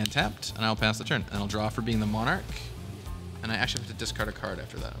land tapped, and I'll pass the turn, and I'll draw for being the Monarch. And I actually have to discard a card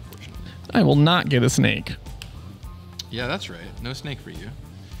after that, unfortunately. I will not get a snake. Yeah, that's right. No snake for you.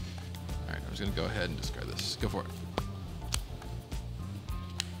 All right, I'm just gonna go ahead and discard this. Go for it.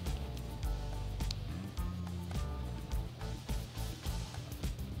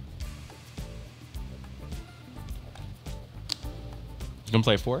 You gonna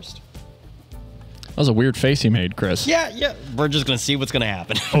play Forest? That was a weird face you made, Chris. Yeah. We're just gonna see what's gonna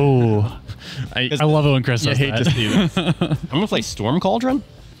happen. Oh, I love it when Chris does hate that. to see this. I'm gonna play Storm Cauldron.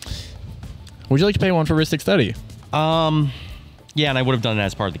 Would you like to pay 1 for Ristic Study? Yeah, and I would have done it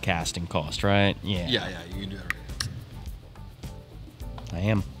as part of the casting cost, right? Yeah. Yeah, you can do that. I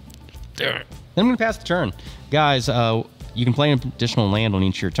am. Then I'm gonna pass the turn, guys. You can play an additional land on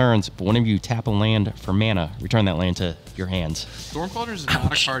each of your turns, but whenever you tap a land for mana, return that land to your hands. Storm Cauldron is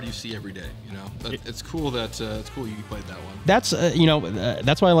not a card you see every day. You know, it's cool that you played that one. That's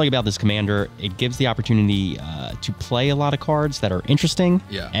that's what I like about this commander. It gives the opportunity to play a lot of cards that are interesting,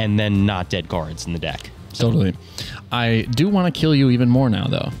 and then not dead cards in the deck. Totally. I do want to kill you even more now,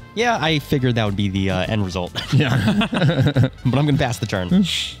 though. Yeah, I figured that would be the end result. Yeah. But I'm gonna pass the turn.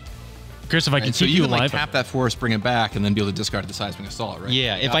 Chris, if I can So keep you you can alive. tap that forest, bring it back, and then be able to discard the Seismic Assault, right?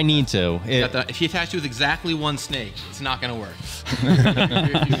 Yeah, You if got I need to. if he attacks you with exactly 1 snake, it's not going to work.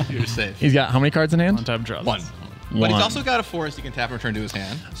 You're safe. He's got how many cards in hand? On tap draw. 1. But he's also got a forest he can tap and return to his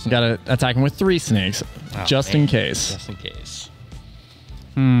hand. So. Got to attack him with 3 snakes, just in case. Just in case.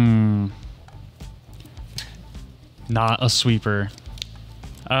 Not a sweeper.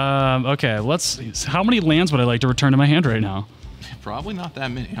 Okay, let's. How many lands would I like to return to my hand right now? Probably not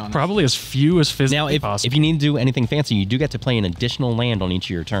that many, honestly. Probably as few as physically Now, if possible. you need to do anything fancy, you do get to play an additional land on each of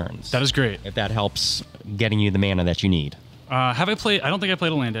your turns. That is great. If that helps getting you the mana that you need. Have I played? I don't think I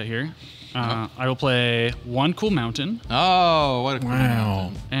played a land yet here. I will play 1 cool mountain, Oh, what a cool Wow.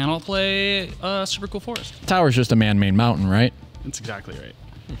 mountain. and I'll play a super cool forest. Tower's just a man-made mountain, right? That's exactly right.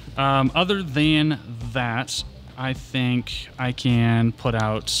 Other than that, I think I can put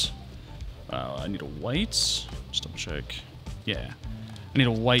out. I need a white. Just double check. Yeah, I need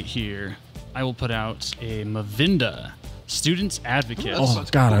a white here. I will put out a Mavinda, Student's Advocate. That's Oh, a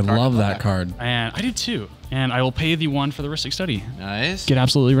God, cool I card love to that play. card. And I did too. And I will pay the 1 for the Ristic Study. Nice. Get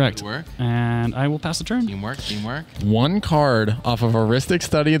absolutely wrecked. Good work. And I will pass the turn. Teamwork. 1 card off of a Ristic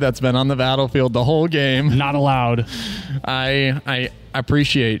Study that's been on the battlefield the whole game. Not allowed. I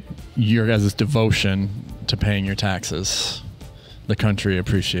appreciate your guys' devotion to paying your taxes. The country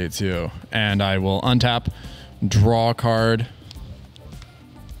appreciates you. And I will untap, draw a card.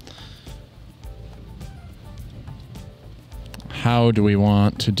 How do we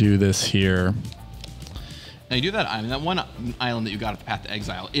want to do this here? Now you do that. I mean, that one island that you got at the Path to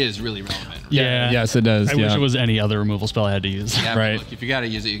Exile is really relevant. Yeah. Yes, it does. I wish it was any other removal spell I had to use. Yeah, but Right. look, if you got to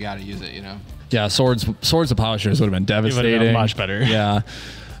use it, you got to use it. You know. Yeah, swords of Polishers would have been devastating. much better. Yeah.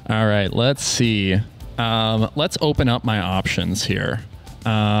 All right, let's see. Let's open up my options here.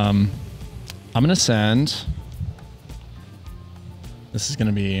 I'm going to send... This is going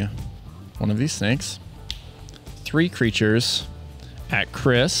to be one of these snakes. 3 creatures at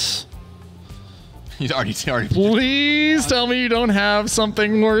Chris. He's already. Please tell me you don't have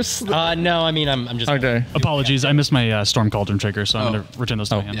something worse. No, I mean, I'm just... Okay. Apologies, I missed my Storm Cauldron trigger, so I'm going to return those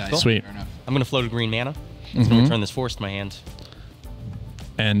to my hand. Yeah, Sweet. Fair enough. I'm going to float a green mana. It's going to return this force to my hand.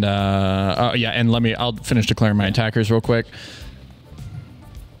 And yeah, and I'll finish declaring my attackers real quick.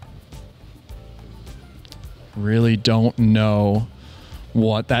 Really don't know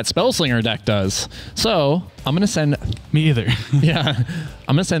what that Spellslinger deck does. So I'm gonna send Me either. I'm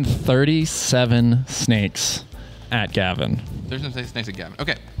gonna send 37 snakes at Gavin. There's no snakes at Gavin.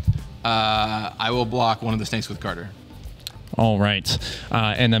 Okay. I will block one of the snakes with Kardur. All right.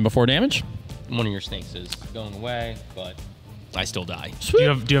 And then before damage? One of your snakes is going away, but I still die. Do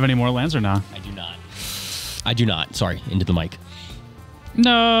you have any more lands or no? I do not. I do not. Sorry, into the mic.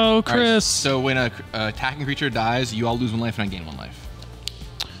 No, Chris. All right, so when a attacking creature dies, you all lose 1 life and I gain 1 life.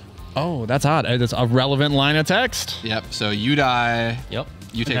 Oh, that's odd. That's a relevant line of text. Yep. So you die. Yep.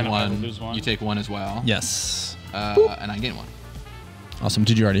 You take then I one. lose 1. You take 1 as well. Yes. And I gain 1. Awesome.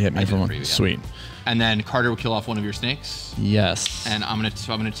 Did you already hit me I for did one? for you, yeah. Sweet. And then Kardur will kill off one of your snakes. Yes. And I'm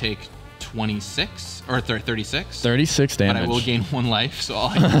gonna take 26 or 36. 36 damage. But I will gain 1 life, so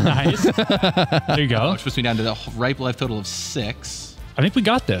I'll Nice. There you go. which puts me down to the ripe life total of 6. I think we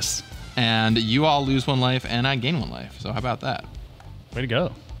got this. And you all lose 1 life, and I gain 1 life. So how about that? Way to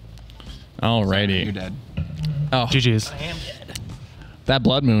go. Alrighty. You're dead. Oh, GG's. that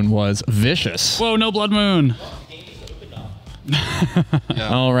blood moon was vicious. Whoa, no blood moon. Yeah.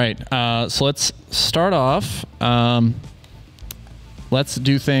 All right. So let's start off. Let's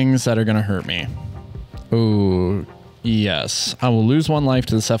do things that are going to hurt me. Ooh, yes. I will lose 1 life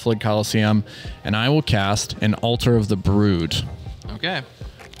to the Cephalid Coliseum, and I will cast an Altar of the Brood. Okay.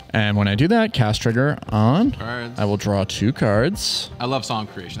 And when I do that, cast trigger on. Cards. I will draw 2 cards. I love Song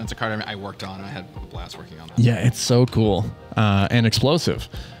Creation. That's a card I worked on. I had a blast working on that. Yeah, it's so cool and explosive.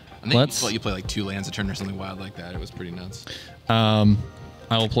 And then Let's. you play like 2 lands a turn or something wild like that. It was pretty nuts.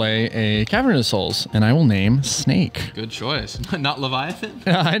 I will play a Cavernous Souls, and I will name Snake. Good choice. Not Leviathan?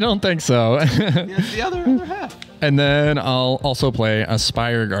 I don't think so. Yeah, it's the other half. And then I'll also play a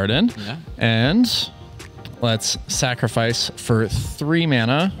Spire Garden. Yeah. And let's sacrifice for 3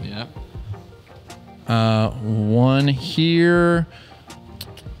 mana. Yeah. 1 here.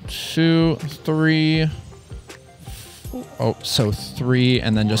 2, 3. Oh, so 3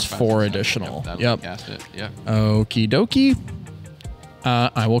 and then just 5, 4 6, 7. additional. That'll Yep. Cast it. Yep. Okie dokie.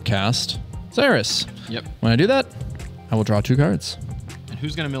 I will cast Xyris. Yep. When I do that, I will draw 2 cards. And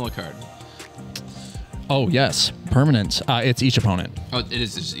who's gonna mill a card? Oh, yes. Permanent. It's each opponent. Oh, it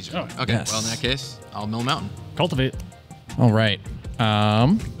is just each. Oh, Okay. yes. Well, in that case, I'll mill Mountain. Cultivate. All right.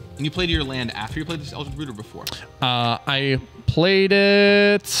 And you played your land after you played this Eldritch Brood or before? I played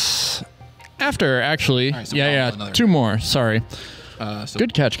it after, actually. All right, so yeah. another- 2 more. Sorry. So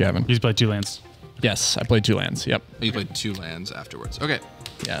Good catch, Gavin. You just played 2 lands. Yes, I played 2 lands. Yep. You played 2 lands afterwards. Okay.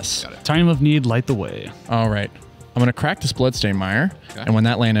 Yes. Got it. Time of need, light the way. All right. I'm going to crack this Bloodstained Mire, Okay. and when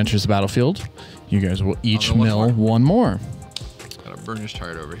that land enters the battlefield, you guys will each mill mill once 1 more. Got a burnished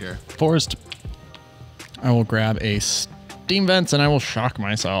heart over here. Forest. I will grab a Steam Vents, and I will shock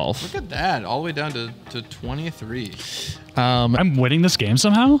myself. Look at that. All the way down to 23. I'm winning this game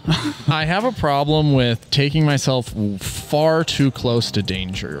somehow? I have a problem with taking myself far too close to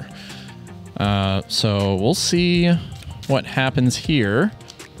danger. So we'll see what happens here.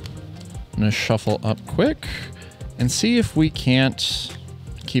 I'm going to shuffle up quick and see if we can't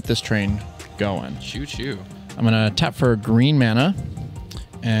keep this train going. Choo choo. I'm going to tap for green mana,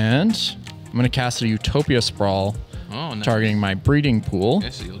 and I'm going to cast a Utopia Sprawl, Oh, nice. targeting my breeding pool.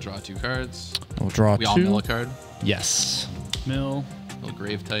 Okay, so you'll draw 2 cards. I will draw We 2. all mill a card. Yes. Mill. Little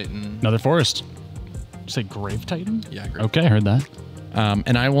Grave Titan. Another forest. Did you say Grave Titan? Yeah, Grave. Okay, I heard that.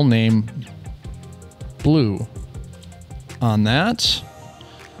 And I will name blue on that.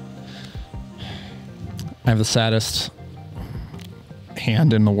 I have the saddest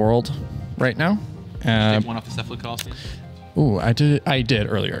hand in the world right now. Take 1 off the Cephalid Coliseum. Ooh, I did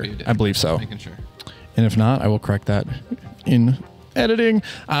earlier. You did. I believe so. Making sure. And if not, I will correct that in editing.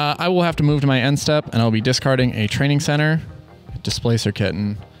 I will have to move to my end step, and I'll be discarding a Training Center, a Displacer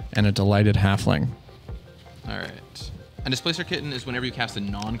Kitten, and a Delighted Halfling. All right. And Displacer Kitten is whenever you cast a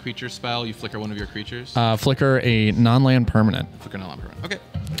non-creature spell, you flicker one of your creatures. Flicker a non-land permanent. Flicker non-permanent. Okay.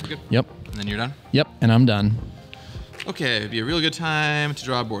 We're good. Yep. And then you're done? Yep, and I'm done. Okay, it'd be a really good time to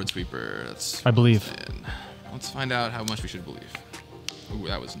draw a board sweeper. I believe. Let's find out how much we should believe. Ooh,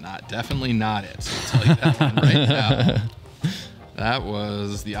 that was definitely not it. So I'll tell you that one right now. That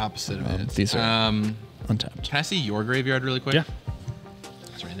was the opposite of it. These are untapped. Can I see your graveyard really quick? Yeah.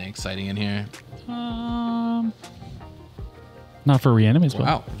 Is there anything exciting in here? Not for reanimates, but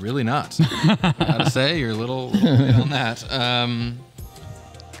Wow, really not. Gotta say, you're a little late on that.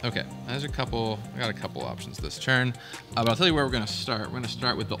 Okay, I got a couple options this turn. But I'll tell you where we're gonna start. We're gonna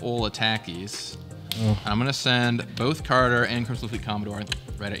start with the ol' attackies. I'm gonna send both Kardur and Crimson Fleet Commodore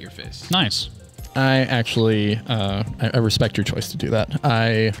right at your face. nice. I actually, I respect your choice to do that.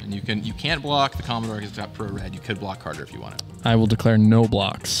 And you can't block the Commodore because it's got pro red. You could block Kardur if you wanted. I will declare no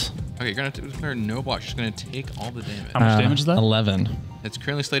blocks. Okay, you're going to declare no block. She's going to take all the damage. How much damage is that? 11. It's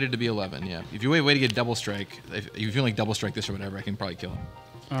currently slated to be 11, yeah. If you wait to get double strike, if you feel like double strike this or whatever, I can probably kill him.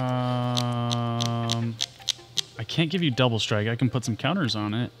 I can't give you double strike. I can put some counters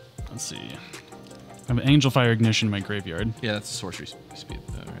on it. Let's see. I have an Angel Fire Ignition in my graveyard. Yeah, that's a sorcery speed,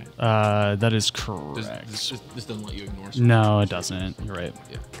 though, right? That is correct. This doesn't let you ignore sorcery. No, it doesn't. You're right.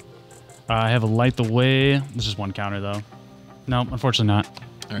 Yeah. I have a Light the Way. There's just one counter, though. No, unfortunately not.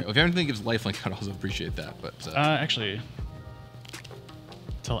 All right, well, if everything gives lifelink, I'd also appreciate that, but... Actually,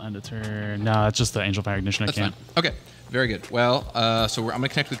 till end of turn. No, it's just the Angel Fire Ignition. That's I can't. fine. Okay, very good. Well, so I'm going to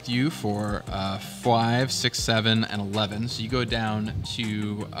connect with you for 5, 6, 7, and 11. So you go down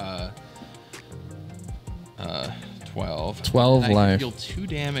to 12. 12 and I life. can deal 2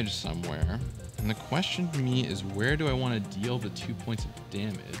 damage somewhere. And the question for me is, where do I want to deal the 2 points of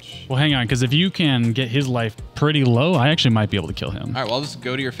damage? Well, hang on, because if you can get his life pretty low, I actually might be able to kill him. All right, well, I'll just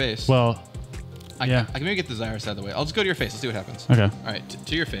go to your face. Well, yeah. I can maybe get the Xyris out of the way. I'll just go to your face. Let's see what happens. Okay. All right,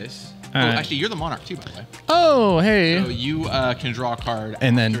 to your face. All right. Actually, you're the Monarch, too, by the way. Oh, hey. So you can draw a card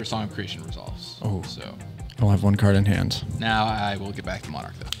And then- after Song of Creation resolves. Oh. So I'll have 1 card in hand. now I will get back to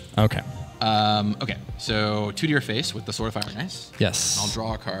Monarch, though. Okay. Okay, so 2 to your face with the Sword of Fire and Ice. Yes. I'll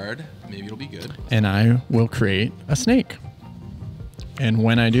draw a card. Maybe it'll be good. And I will create a snake. And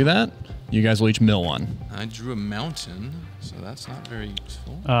when I do that, you guys will each mill 1. I drew a mountain, so that's not very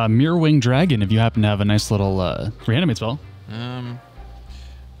useful. Mirror Wing Dragon, if you happen to have a nice little reanimate spell. I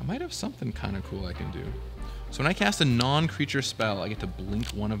might have something kind of cool I can do. So when I cast a non-creature spell, I get to blink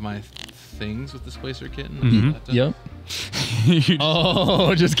one of my things with Displacer Kitten. Mm-hmm. Yep.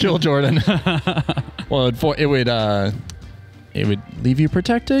 Oh, just kill Jordan. Well, it would leave you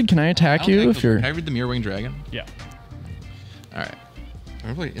protected. Can I attack you if you're? Can I read the Mirror Wing Dragon? Yeah. All right.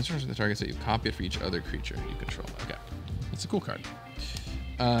 Really interesting the targets that you copy it for each other creature you control. Okay, that's a cool card.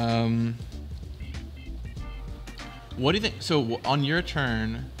 What do you think? So on your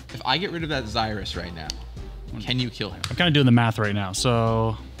turn, if I get rid of that Xyris right now, can you kill him? I'm kind of doing the math right now.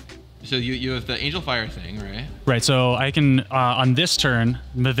 So you have the Angel Fire thing, right? right, so I can on this turn,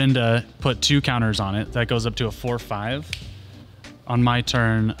 Mavinda put 2 counters on it. That goes up to a 4/5. On my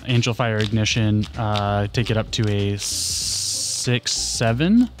turn, Angel Fire Ignition, take it up to a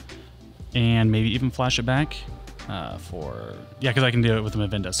 6/7, and maybe even flash it back because I can do it with the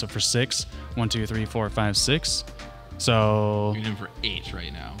Mavinda. So for 6, 1, 2, 3, 4, 5, 6. So You're doing for 8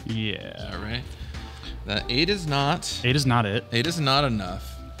 right now. yeah, Is that right? That 8 is not. 8 is not it. 8 is not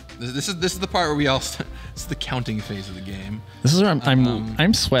enough. This is the part where we all. This is the counting phase of the game. This is where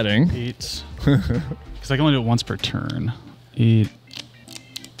I'm sweating. 8, because I can only do it once per turn. 8.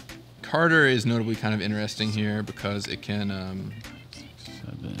 Kardur is notably kind of interesting here because it can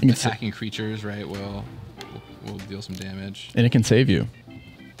 7. attacking creatures, right? Will deal some damage And it can save you.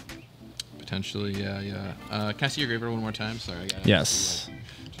 potentially. Yeah. Can I see your graveyard one more time? Sorry, I got Yes.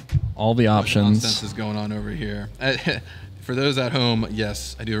 All the nonsense options. is going on over here. For those at home,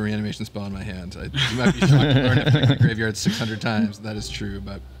 yes, I do a reanimation spell in my hand. You might be shocked to learn to pick the graveyard 600 times. That is true,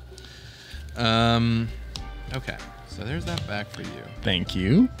 but okay. So there's that back for you. Thank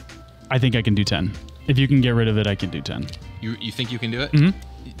you. I think I can do 10. If you can get rid of it, I can do 10. You think you can do it? Mhm.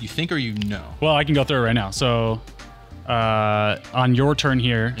 You think or you know? Well, I can go through it right now. So on your turn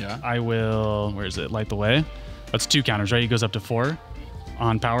here, Yeah. I will, where is it? Light the Way. That's 2 counters, right? It goes up to 4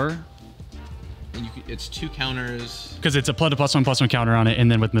 on power. And it's 2 counters. Because it's a +1/+1 counter on it, and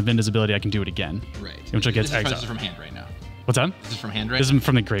then with Mavinda's ability, I can do it again. Right. Which will get This is exiled. from hand right now. What's that? This is from hand right This is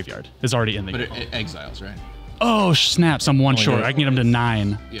from the graveyard. It's already in the But game. it exiles, right? Oh, snaps. I'm 1 short. yeah. I can get him to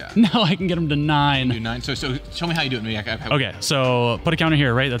 9. Yeah. No, I can get him to 9. Do 9. So show me how you do it. Maybe Okay, so put a counter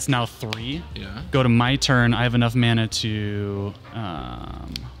here, right? That's now 3. Yeah. Go to my turn. I have enough mana to,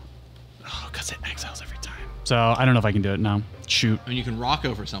 because it exiles every time. So I don't know if I can do it now. Shoot. I mean, you can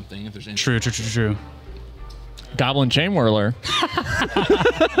Rocco for something if there's any. True. Goblin Chain Whirler.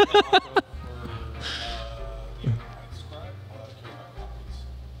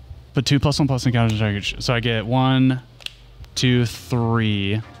 Put 2 +1/+1 counters on target. So I get 1, 2,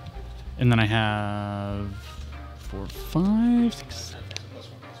 3, and then I have 4, 5, 6, 7.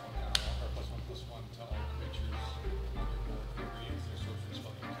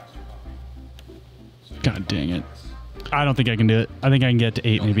 God dang it. I don't think I can do it. I think I can get to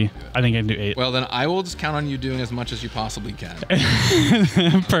 8 maybe. I think I can do 8. Well, then I will just count on you doing as much as you possibly can.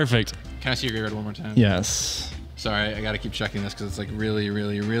 Perfect. Can I see your graveyard one more time? Yes. Sorry, I got to keep checking this because it's like really,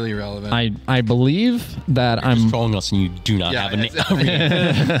 really, really relevant. I believe that I'm. Just trolling us, and you do not yeah, have a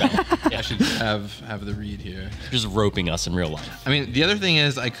I should have the read here. just roping us in real life. I mean, the other thing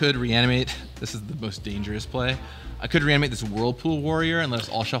is I could reanimate. This is the most dangerous play. I could reanimate this Whirlpool Warrior and let us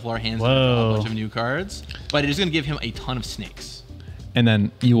all shuffle our hands and draw a bunch of new cards. But it is going to give him a ton of snakes. And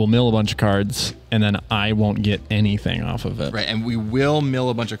then you will mill a bunch of cards, and then I won't get anything off of it. Right, and we will mill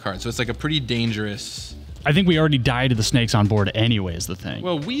a bunch of cards. So it's like a pretty dangerous... I think we already died to the snakes on board anyway is the thing.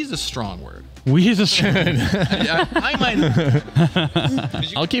 Well, we is a strong word. We is a I might...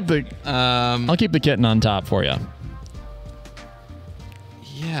 I'll keep the kitten on top for you.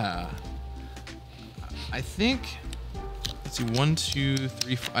 Yeah. I think... Let's see, 1, 2,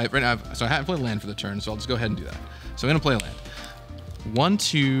 3, 4... right now, so I haven't played land for the turn, so I'll just go ahead and do that. So I'm going to play land. 1,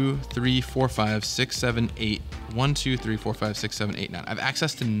 2, 3, 4, 5, 6, 7, 8. 1, 2, 3, 4, 5, 6, 7, 8, 9. I have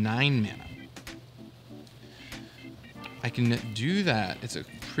access to 9 mana. I can do that. It's a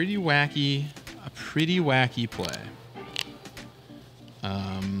pretty wacky play.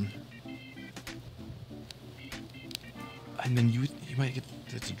 And then you might get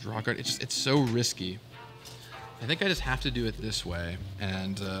to draw a card. It's so risky. I think I just have to do it this way,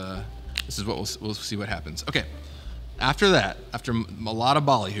 and this is what we'll see what happens. Okay. After that, after a lot of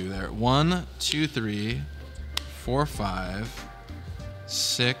ballyhoo there, 1, 2, 3, 4, 5,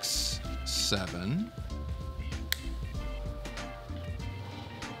 6, 7.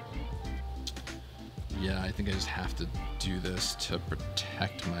 Yeah, I think I just have to do this to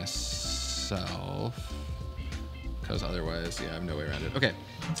protect myself, because otherwise, yeah, I have no way around it. Okay,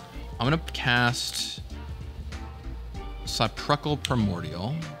 I'm gonna cast Sepulchral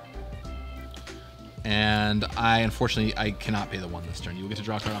Primordial. And unfortunately, I cannot pay the 1 this turn. You will get to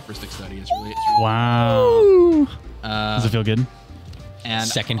draw a card off for Stick Study. It's really wow. Does it feel good? And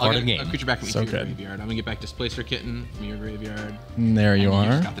second card of the game. A creature back from So your good. graveyard. I'm gonna get back Displacer Kitten from your graveyard. There you And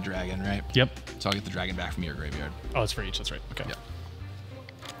are. just got the dragon, right? Yep. So I'll get the dragon back from your graveyard. Oh, it's for each. That's right. Okay. Yep.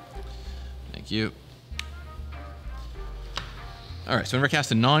 Thank you. All right. So whenever I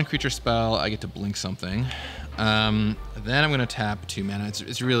cast a non-creature spell, I get to blink something. Then I'm gonna tap 2 mana.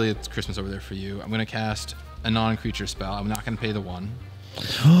 It's really Christmas over there for you. I'm gonna cast a non-creature spell. I'm not gonna pay the 1.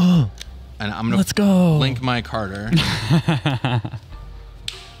 And I'm gonna Let's go. blink my Kardur.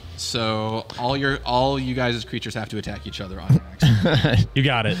 So all you guys' creatures have to attack each other on next. You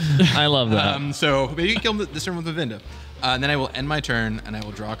got it. I love that. So maybe you can kill this turn with Mavinda. And then I will end my turn, and I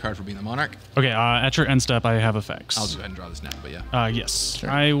will draw a card for being the Monarch. Okay, at your end step, I have effects. I'll just go ahead and draw this now, but yeah. Yes. Sure.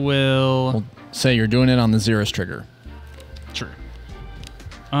 I will... We'll say you're doing it on the Xyris trigger. Sure.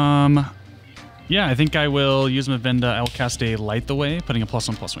 Yeah, I think I will use Mavinda. I'll cast a Light the Way, putting a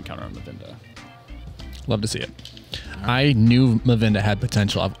 +1/+1 counter on Mavinda. Love to see it. I knew Mavinda had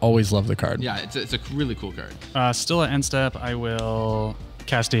potential. I've always loved the card. Yeah, it's a really cool card. Still at end step, I will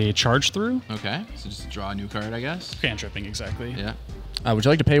cast a Charge Through. Okay, so just draw a new card, I guess. Cantripping, exactly. Yeah. Would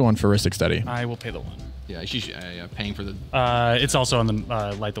you like to pay 1 for Ristic Study? I will pay the 1. Yeah, she's paying for the... It's also on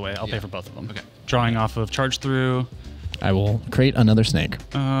the Light the Way. I'll pay for both of them. Okay. Drawing off of Charge Through. I will create another snake.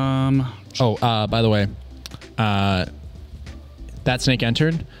 Oh, By the way, that snake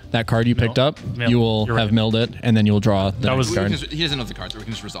entered. That card you picked up, Mill. you will You're have right. milled it, and then you'll draw the That next was- card. He doesn't know the cards, so we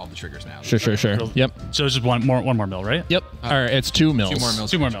can just resolve the triggers now. Sure. Yep. so it's just one more mill, right? Yep. All right, it's 2 mills. 2 more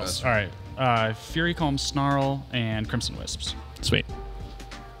mills. 2 more for each of mills. us. All right. Fury Calm, Snarl, and Crimson Wisps. Sweet.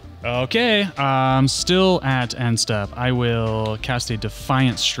 Okay. Still at end step. I will cast a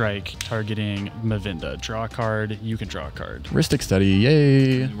Defiant Strike targeting Mavinda. Draw a card. You can draw a card. Ristic Study,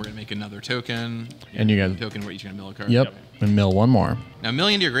 yay. And we're going to make another token. And you guys- Token, we're each going to mill a card. Yep. And mill 1 more. Now,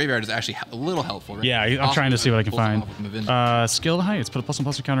 milling into your graveyard is actually a little helpful, right? Yeah, I'm Also, trying to see what I can pulls it find. off with Mavinda. Skill Heights. Put a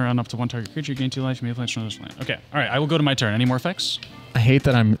 +1/+1 counter on up to 1 target creature. Gain 2 life. May play from this land. Okay. All right. I will go to my turn. Any more effects? I hate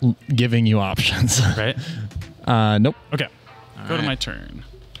that I'm giving you options. Right. Nope. Okay. Go to right. my turn.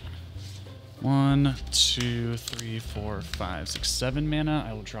 1, 2, 3, 4, 5, 6, 7 mana.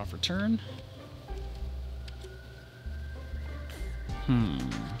 I will draw for turn.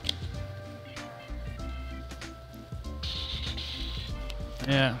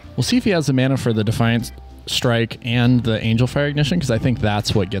 Yeah. We'll see if he has the mana for the Defiant Strike and the Angel Fire Ignition, because I think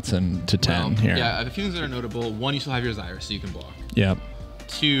that's what gets him to 10 Well, here. Yeah, I have a few things that are notable. 1, you still have your Xyris, so you can block. Yep.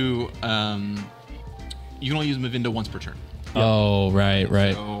 2, you can only use Mavinda once per turn. Oh, right.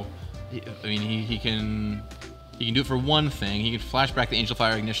 So, I mean, he can do it for one thing. He can flashback the Angel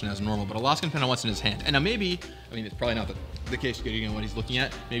Fire Ignition as normal, but a lot's going to depend on what's in his hand. And now maybe, I mean, it's probably not the case getting on what he's looking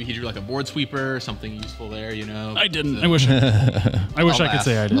at. Maybe he drew like a board sweeper or something useful there, you know. I didn't. So- I wish I could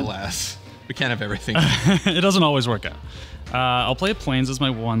say I did. Alas, we can't have everything. It doesn't always work out. I'll play Plains as my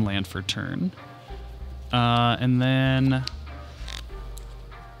 1 land for turn. And then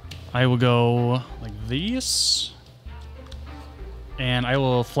I will go like this. And I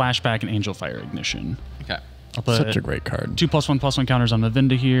will flashback an Angel Fire Ignition. Okay. I'll put Such a great card. 2 +1/+1 counters on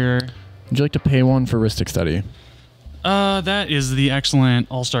Mavinda here. Would you like to pay 1 for Ristic Study? That is the excellent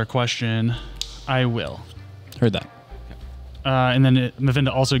all-star question. I will. Heard that. And then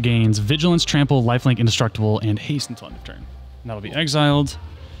Mavinda also gains Vigilance, Trample, Lifelink, Indestructible, and Haste until end of turn. And that'll be exiled.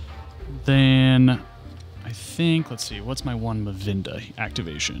 Then I think, let's see, what's my one Mavinda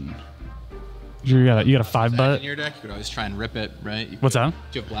activation? You got a 5 butt in your deck. You could always try and rip it, right? What's that?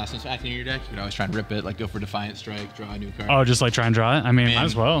 Do you have Blasphemous acting in your deck? You could always try and rip it, like go for Defiant Strike, draw a new card. Oh, just like try and draw it? I mean, might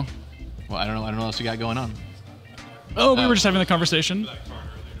as well. Well, I don't know what else you got going on. Oh, we were just having the conversation.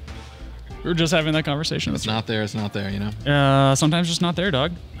 We were just having that conversation. It's not there, you know? Sometimes just not there,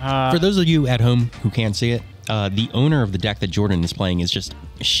 dog. For those of you at home who can't see it, the owner of the deck that Jordan is playing is just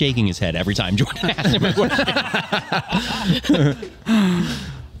shaking his head every time Jordan asks him a question.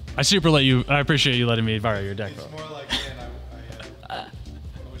 I appreciate you letting me borrow your deck, bro. It's more like, man, I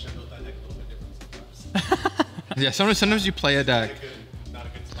wish I built that deck a little bit different sometimes. Yeah, sometimes you play a deck. Not a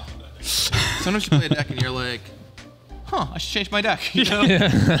good spot for that deck. Sometimes you play a deck and you're like, huh, I should change my deck. You know? Oh my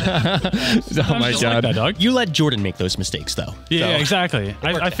Just like god. that, dog. You let Jordan make those mistakes, though. Yeah, exactly.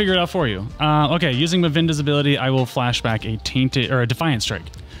 I figured it out for you. Okay, using Mavinda's ability, I will flashback a tainted or a Defiant Strike.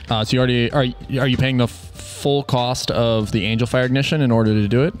 So you already are you paying the full cost of the Angel Fire Ignition in order to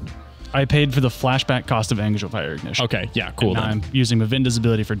do it? I paid for the flashback cost of Angel Fire Ignition. Okay, yeah, cool. Now Then. I'm using Mavinda's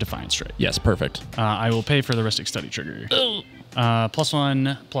ability for Defiant Strike. Yes, perfect. I will pay for the Ristic Study trigger.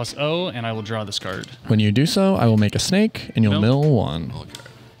 +1/+0, and I will draw this card. When you do so, I will make a snake, and you'll mill one. Okay.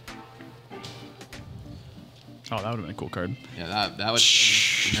 Oh, that would have been a cool card. Yeah, that would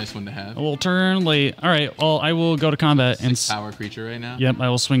be a nice one to have. A little turn late. All right, well, I will go to combat and... Power creature right now? Yep, I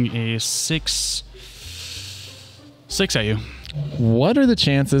will swing a 6 at you. What are the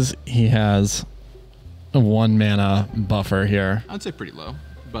chances he has a 1 mana buffer here? I would say pretty low,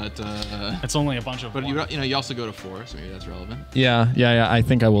 but It's only a bunch of... but you also go to 4, so maybe that's relevant. Yeah. I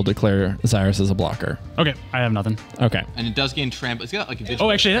think I will declare Xyris as a blocker. Okay, I have nothing. Okay. And it does gain trample. It's got like a vigilance.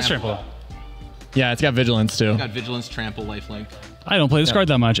 Oh, actually, that's trample. Yeah, it's got vigilance too. It's got vigilance, trample, lifelink. I don't play this card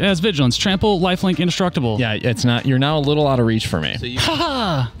that much. It has Vigilance, Trample, Lifelink, Indestructible. Yeah, it's not. You're now a little out of reach for me, So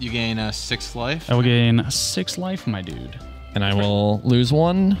you gain 6 life. I will gain 6 life, my dude. and I will lose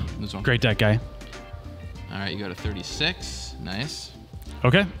 1. This one. Great deck, guy. All right, you go to 36. Nice.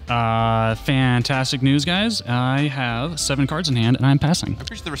 Okay. Fantastic news, guys. I have 7 cards in hand, and I'm passing. I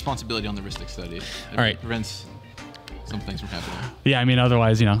appreciate the responsibility on the Ristic Study. It All right. prevents some things from happening. Yeah, I mean,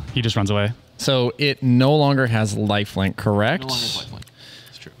 otherwise, he just runs away. So it no longer has lifelink, correct? No longer has lifelink.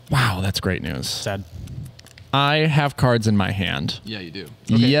 It's true. Wow, that's great news. Sad. I have cards in my hand. Yeah, you do.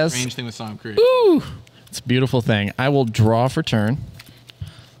 Yes. Strange thing with Song Creative. Ooh, it's a beautiful thing. I will draw for turn.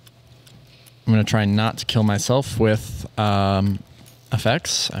 I'm going to try not to kill myself with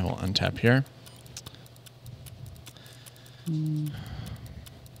effects. I will untap here.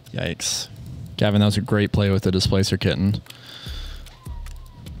 Yikes. Gavin, that was a great play with the Displacer Kitten.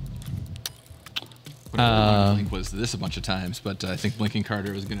 What I really wanted was this a bunch of times, but I think Blinking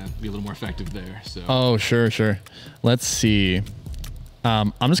Kardur was going to be a little more effective there. So. Oh, sure. Let's see.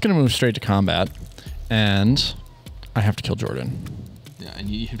 I'm just going to move straight to combat, and I have to kill Jordan. Yeah, and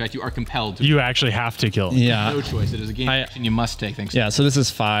in fact, you are compelled to. You actually have to kill. Yeah. No choice. It is a game action you must take. Thanks. Yeah, so this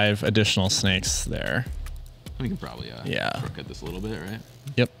is 5 additional snakes there. We can probably shortcut this a little bit, right?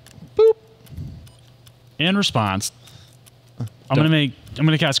 Yep. Boop. In response, I'm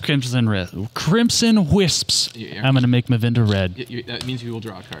gonna cast Crimson Wisps. Yeah. I'm gonna make Mavinda red. That means you will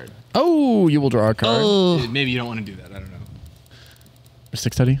draw a card. Oh, you will draw a card. Maybe you don't want to do that. I don't know.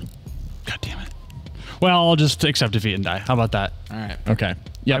 Stick study. God damn it. Well, I'll just accept defeat and die. How about that? All right. Okay.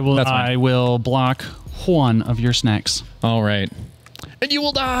 Yeah, I fine. will block 1 of your snacks. All right. And you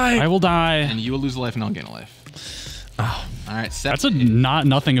will die. I will die. And you will lose a life and I'll gain a life. Oh. All right. That's a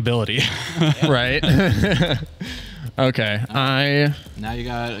nothing ability. Right. Okay. Now you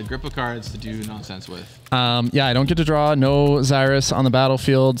got a grip of cards to do nonsense with. Yeah, I don't get to draw no Xyris on the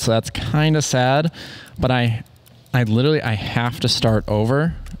battlefield, so that's kind of sad. But I literally have to start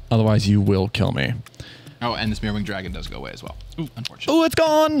over, otherwise you will kill me. Oh, and this Mirrorwing Dragon does go away as well. Ooh, unfortunately. Oh, it's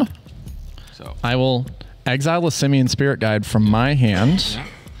gone. So I will exile a Simian Spirit Guide from my hand, yeah.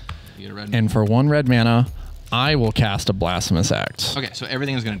 You get a red. and for 1 red mana, I will cast a Blasphemous Act. Okay, so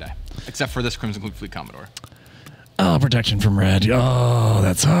everything is going to die except for this Crimson Fleet Commodore. Oh, protection from red. Oh,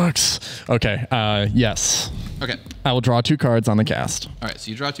 that sucks. Okay. Yes. Okay. I will draw 2 cards on the cast. All right,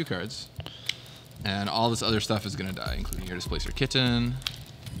 so you draw 2 cards, and all this other stuff is going to die, including your Displacer Kitten.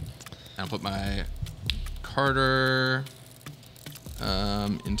 I'll put my Kardur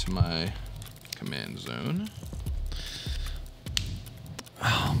into my command zone.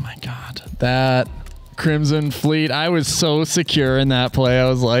 Oh my god. That Crimson Fleet. I was so secure in that play. I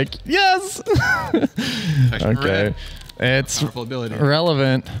was like, yes. Okay. It's Powerful ability.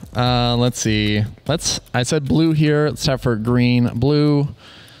 relevant. Let's see. I said blue here. Let's tap for green, blue.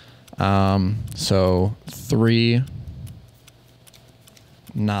 So 3.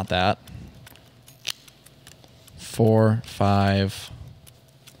 Not that. 4, 5.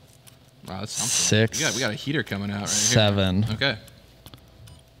 Wow, that's something. 6. We got a heater coming out right 7. here. Okay.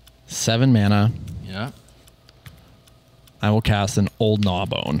 7 mana. Yeah. I will cast an Old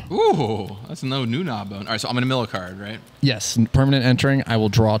Gnawbone. Ooh, that's no new Gnawbone. All right, so I'm going to mill a card, right? Yes, permanent entering. I will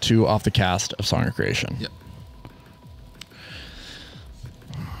draw 2 off the cast of Song of Creation. Yep.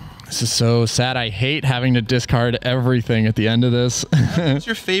 This is so sad. I hate having to discard everything at the end of this. What's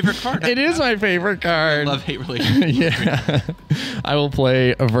your favorite card? It is my favorite card. Love-hate relationship. Yeah. I will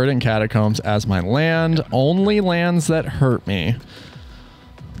play Verdant Catacombs as my land. Only lands that hurt me.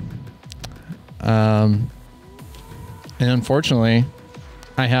 And unfortunately,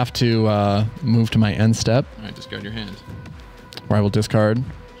 I have to move to my end step, All right, discard your hand. where I will discard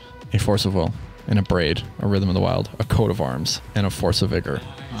a Force of Will, and a Braid, a Rhythm of the Wild, a Coat of Arms, and a Force of Vigor.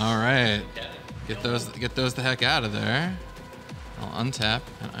 All right. Get those the heck out of there. I'll untap,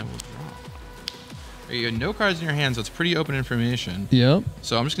 and I will draw. You have no cards in your hand, so it's pretty open information. Yep.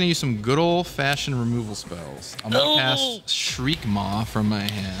 So I'm just going to use some good old-fashioned removal spells. I'm going to cast Shriek Maw from my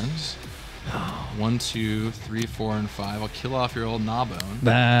hands. 1, 2, 3, 4, and 5. I'll kill off your old Gnawbone.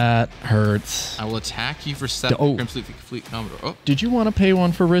 That hurts. I will attack you for 7. Oh. Complete Fleet Commodore. Oh, Did you want to pay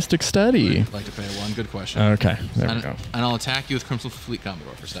 1 for Rhystic Study? I'd like to pay 1. Good question. Okay, there we and, go. and I'll attack you with Crimson Fleet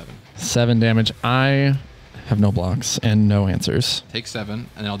Commodore for 7. 7 damage. I have no blocks and no answers. Take 7,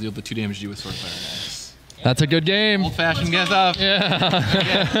 and I'll deal the 2 damage to you with Sword Fire Knives. That's a good game. Old-fashioned get stuff.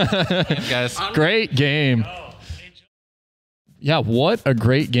 Yeah. Guys. Great game. Yeah, what a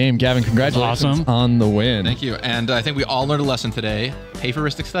great game, Gavin. Congratulations Awesome. on the win. Thank you. And I think we all learned a lesson today. Pay for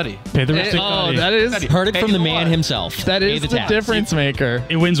Rhystic Study. Pay the Rhystic Oh, Study. that is Heard it from the Hey, man what? himself. that Pay is the tax. difference maker.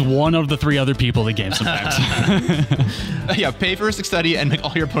 It wins one of the 3 other people the game sometimes. Yeah, pay for Rhystic Study and make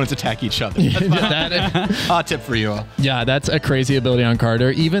all your opponents attack each other. That's my tip for you all. Yeah, that's a crazy ability on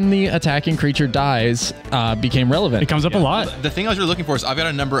Kardur. Even the attacking creature dies became relevant. It comes up a lot. The thing I was really looking for is I've got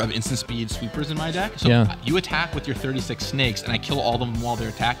a number of instant speed sweepers in my deck. So Yeah. you attack with your 36 snakes, and I kill all of them while they're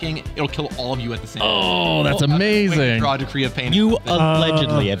attacking. It'll kill all of you at the same time. Oh, that's amazing. Draw a Decree of Pain. You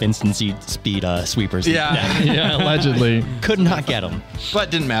allegedly have instant speed sweepers. Yeah. Yeah, allegedly. Could not get them.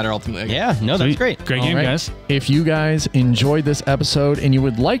 But didn't matter ultimately. Yeah, no, that's Sweet. great. Great All game, right. guys. If you guys enjoyed this episode and you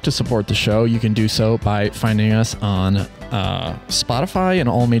would like to support the show, you can do so by finding us on Spotify and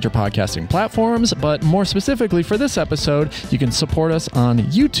all major podcasting platforms. But more specifically for this episode, you can support us on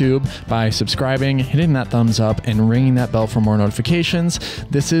YouTube by subscribing, hitting that thumbs up, and ringing that bell for more notifications.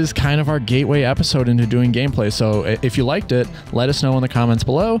 This is kind of our gateway episode into doing gameplay. So if you liked it, let us know in the comments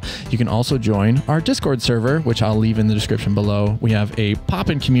below. You can also join our Discord server, which I'll leave in the description below. We have a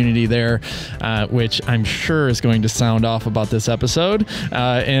poppin' community there, which I'm sure is going to sound off about this episode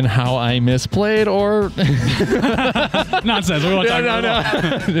and how I misplayed or Nonsense. We won't talk about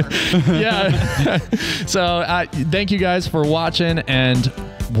it. yeah. So thank you guys for watching, and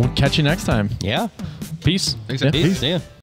we'll catch you next time. Yeah. Peace. Thanks, Yeah. Peace. See ya.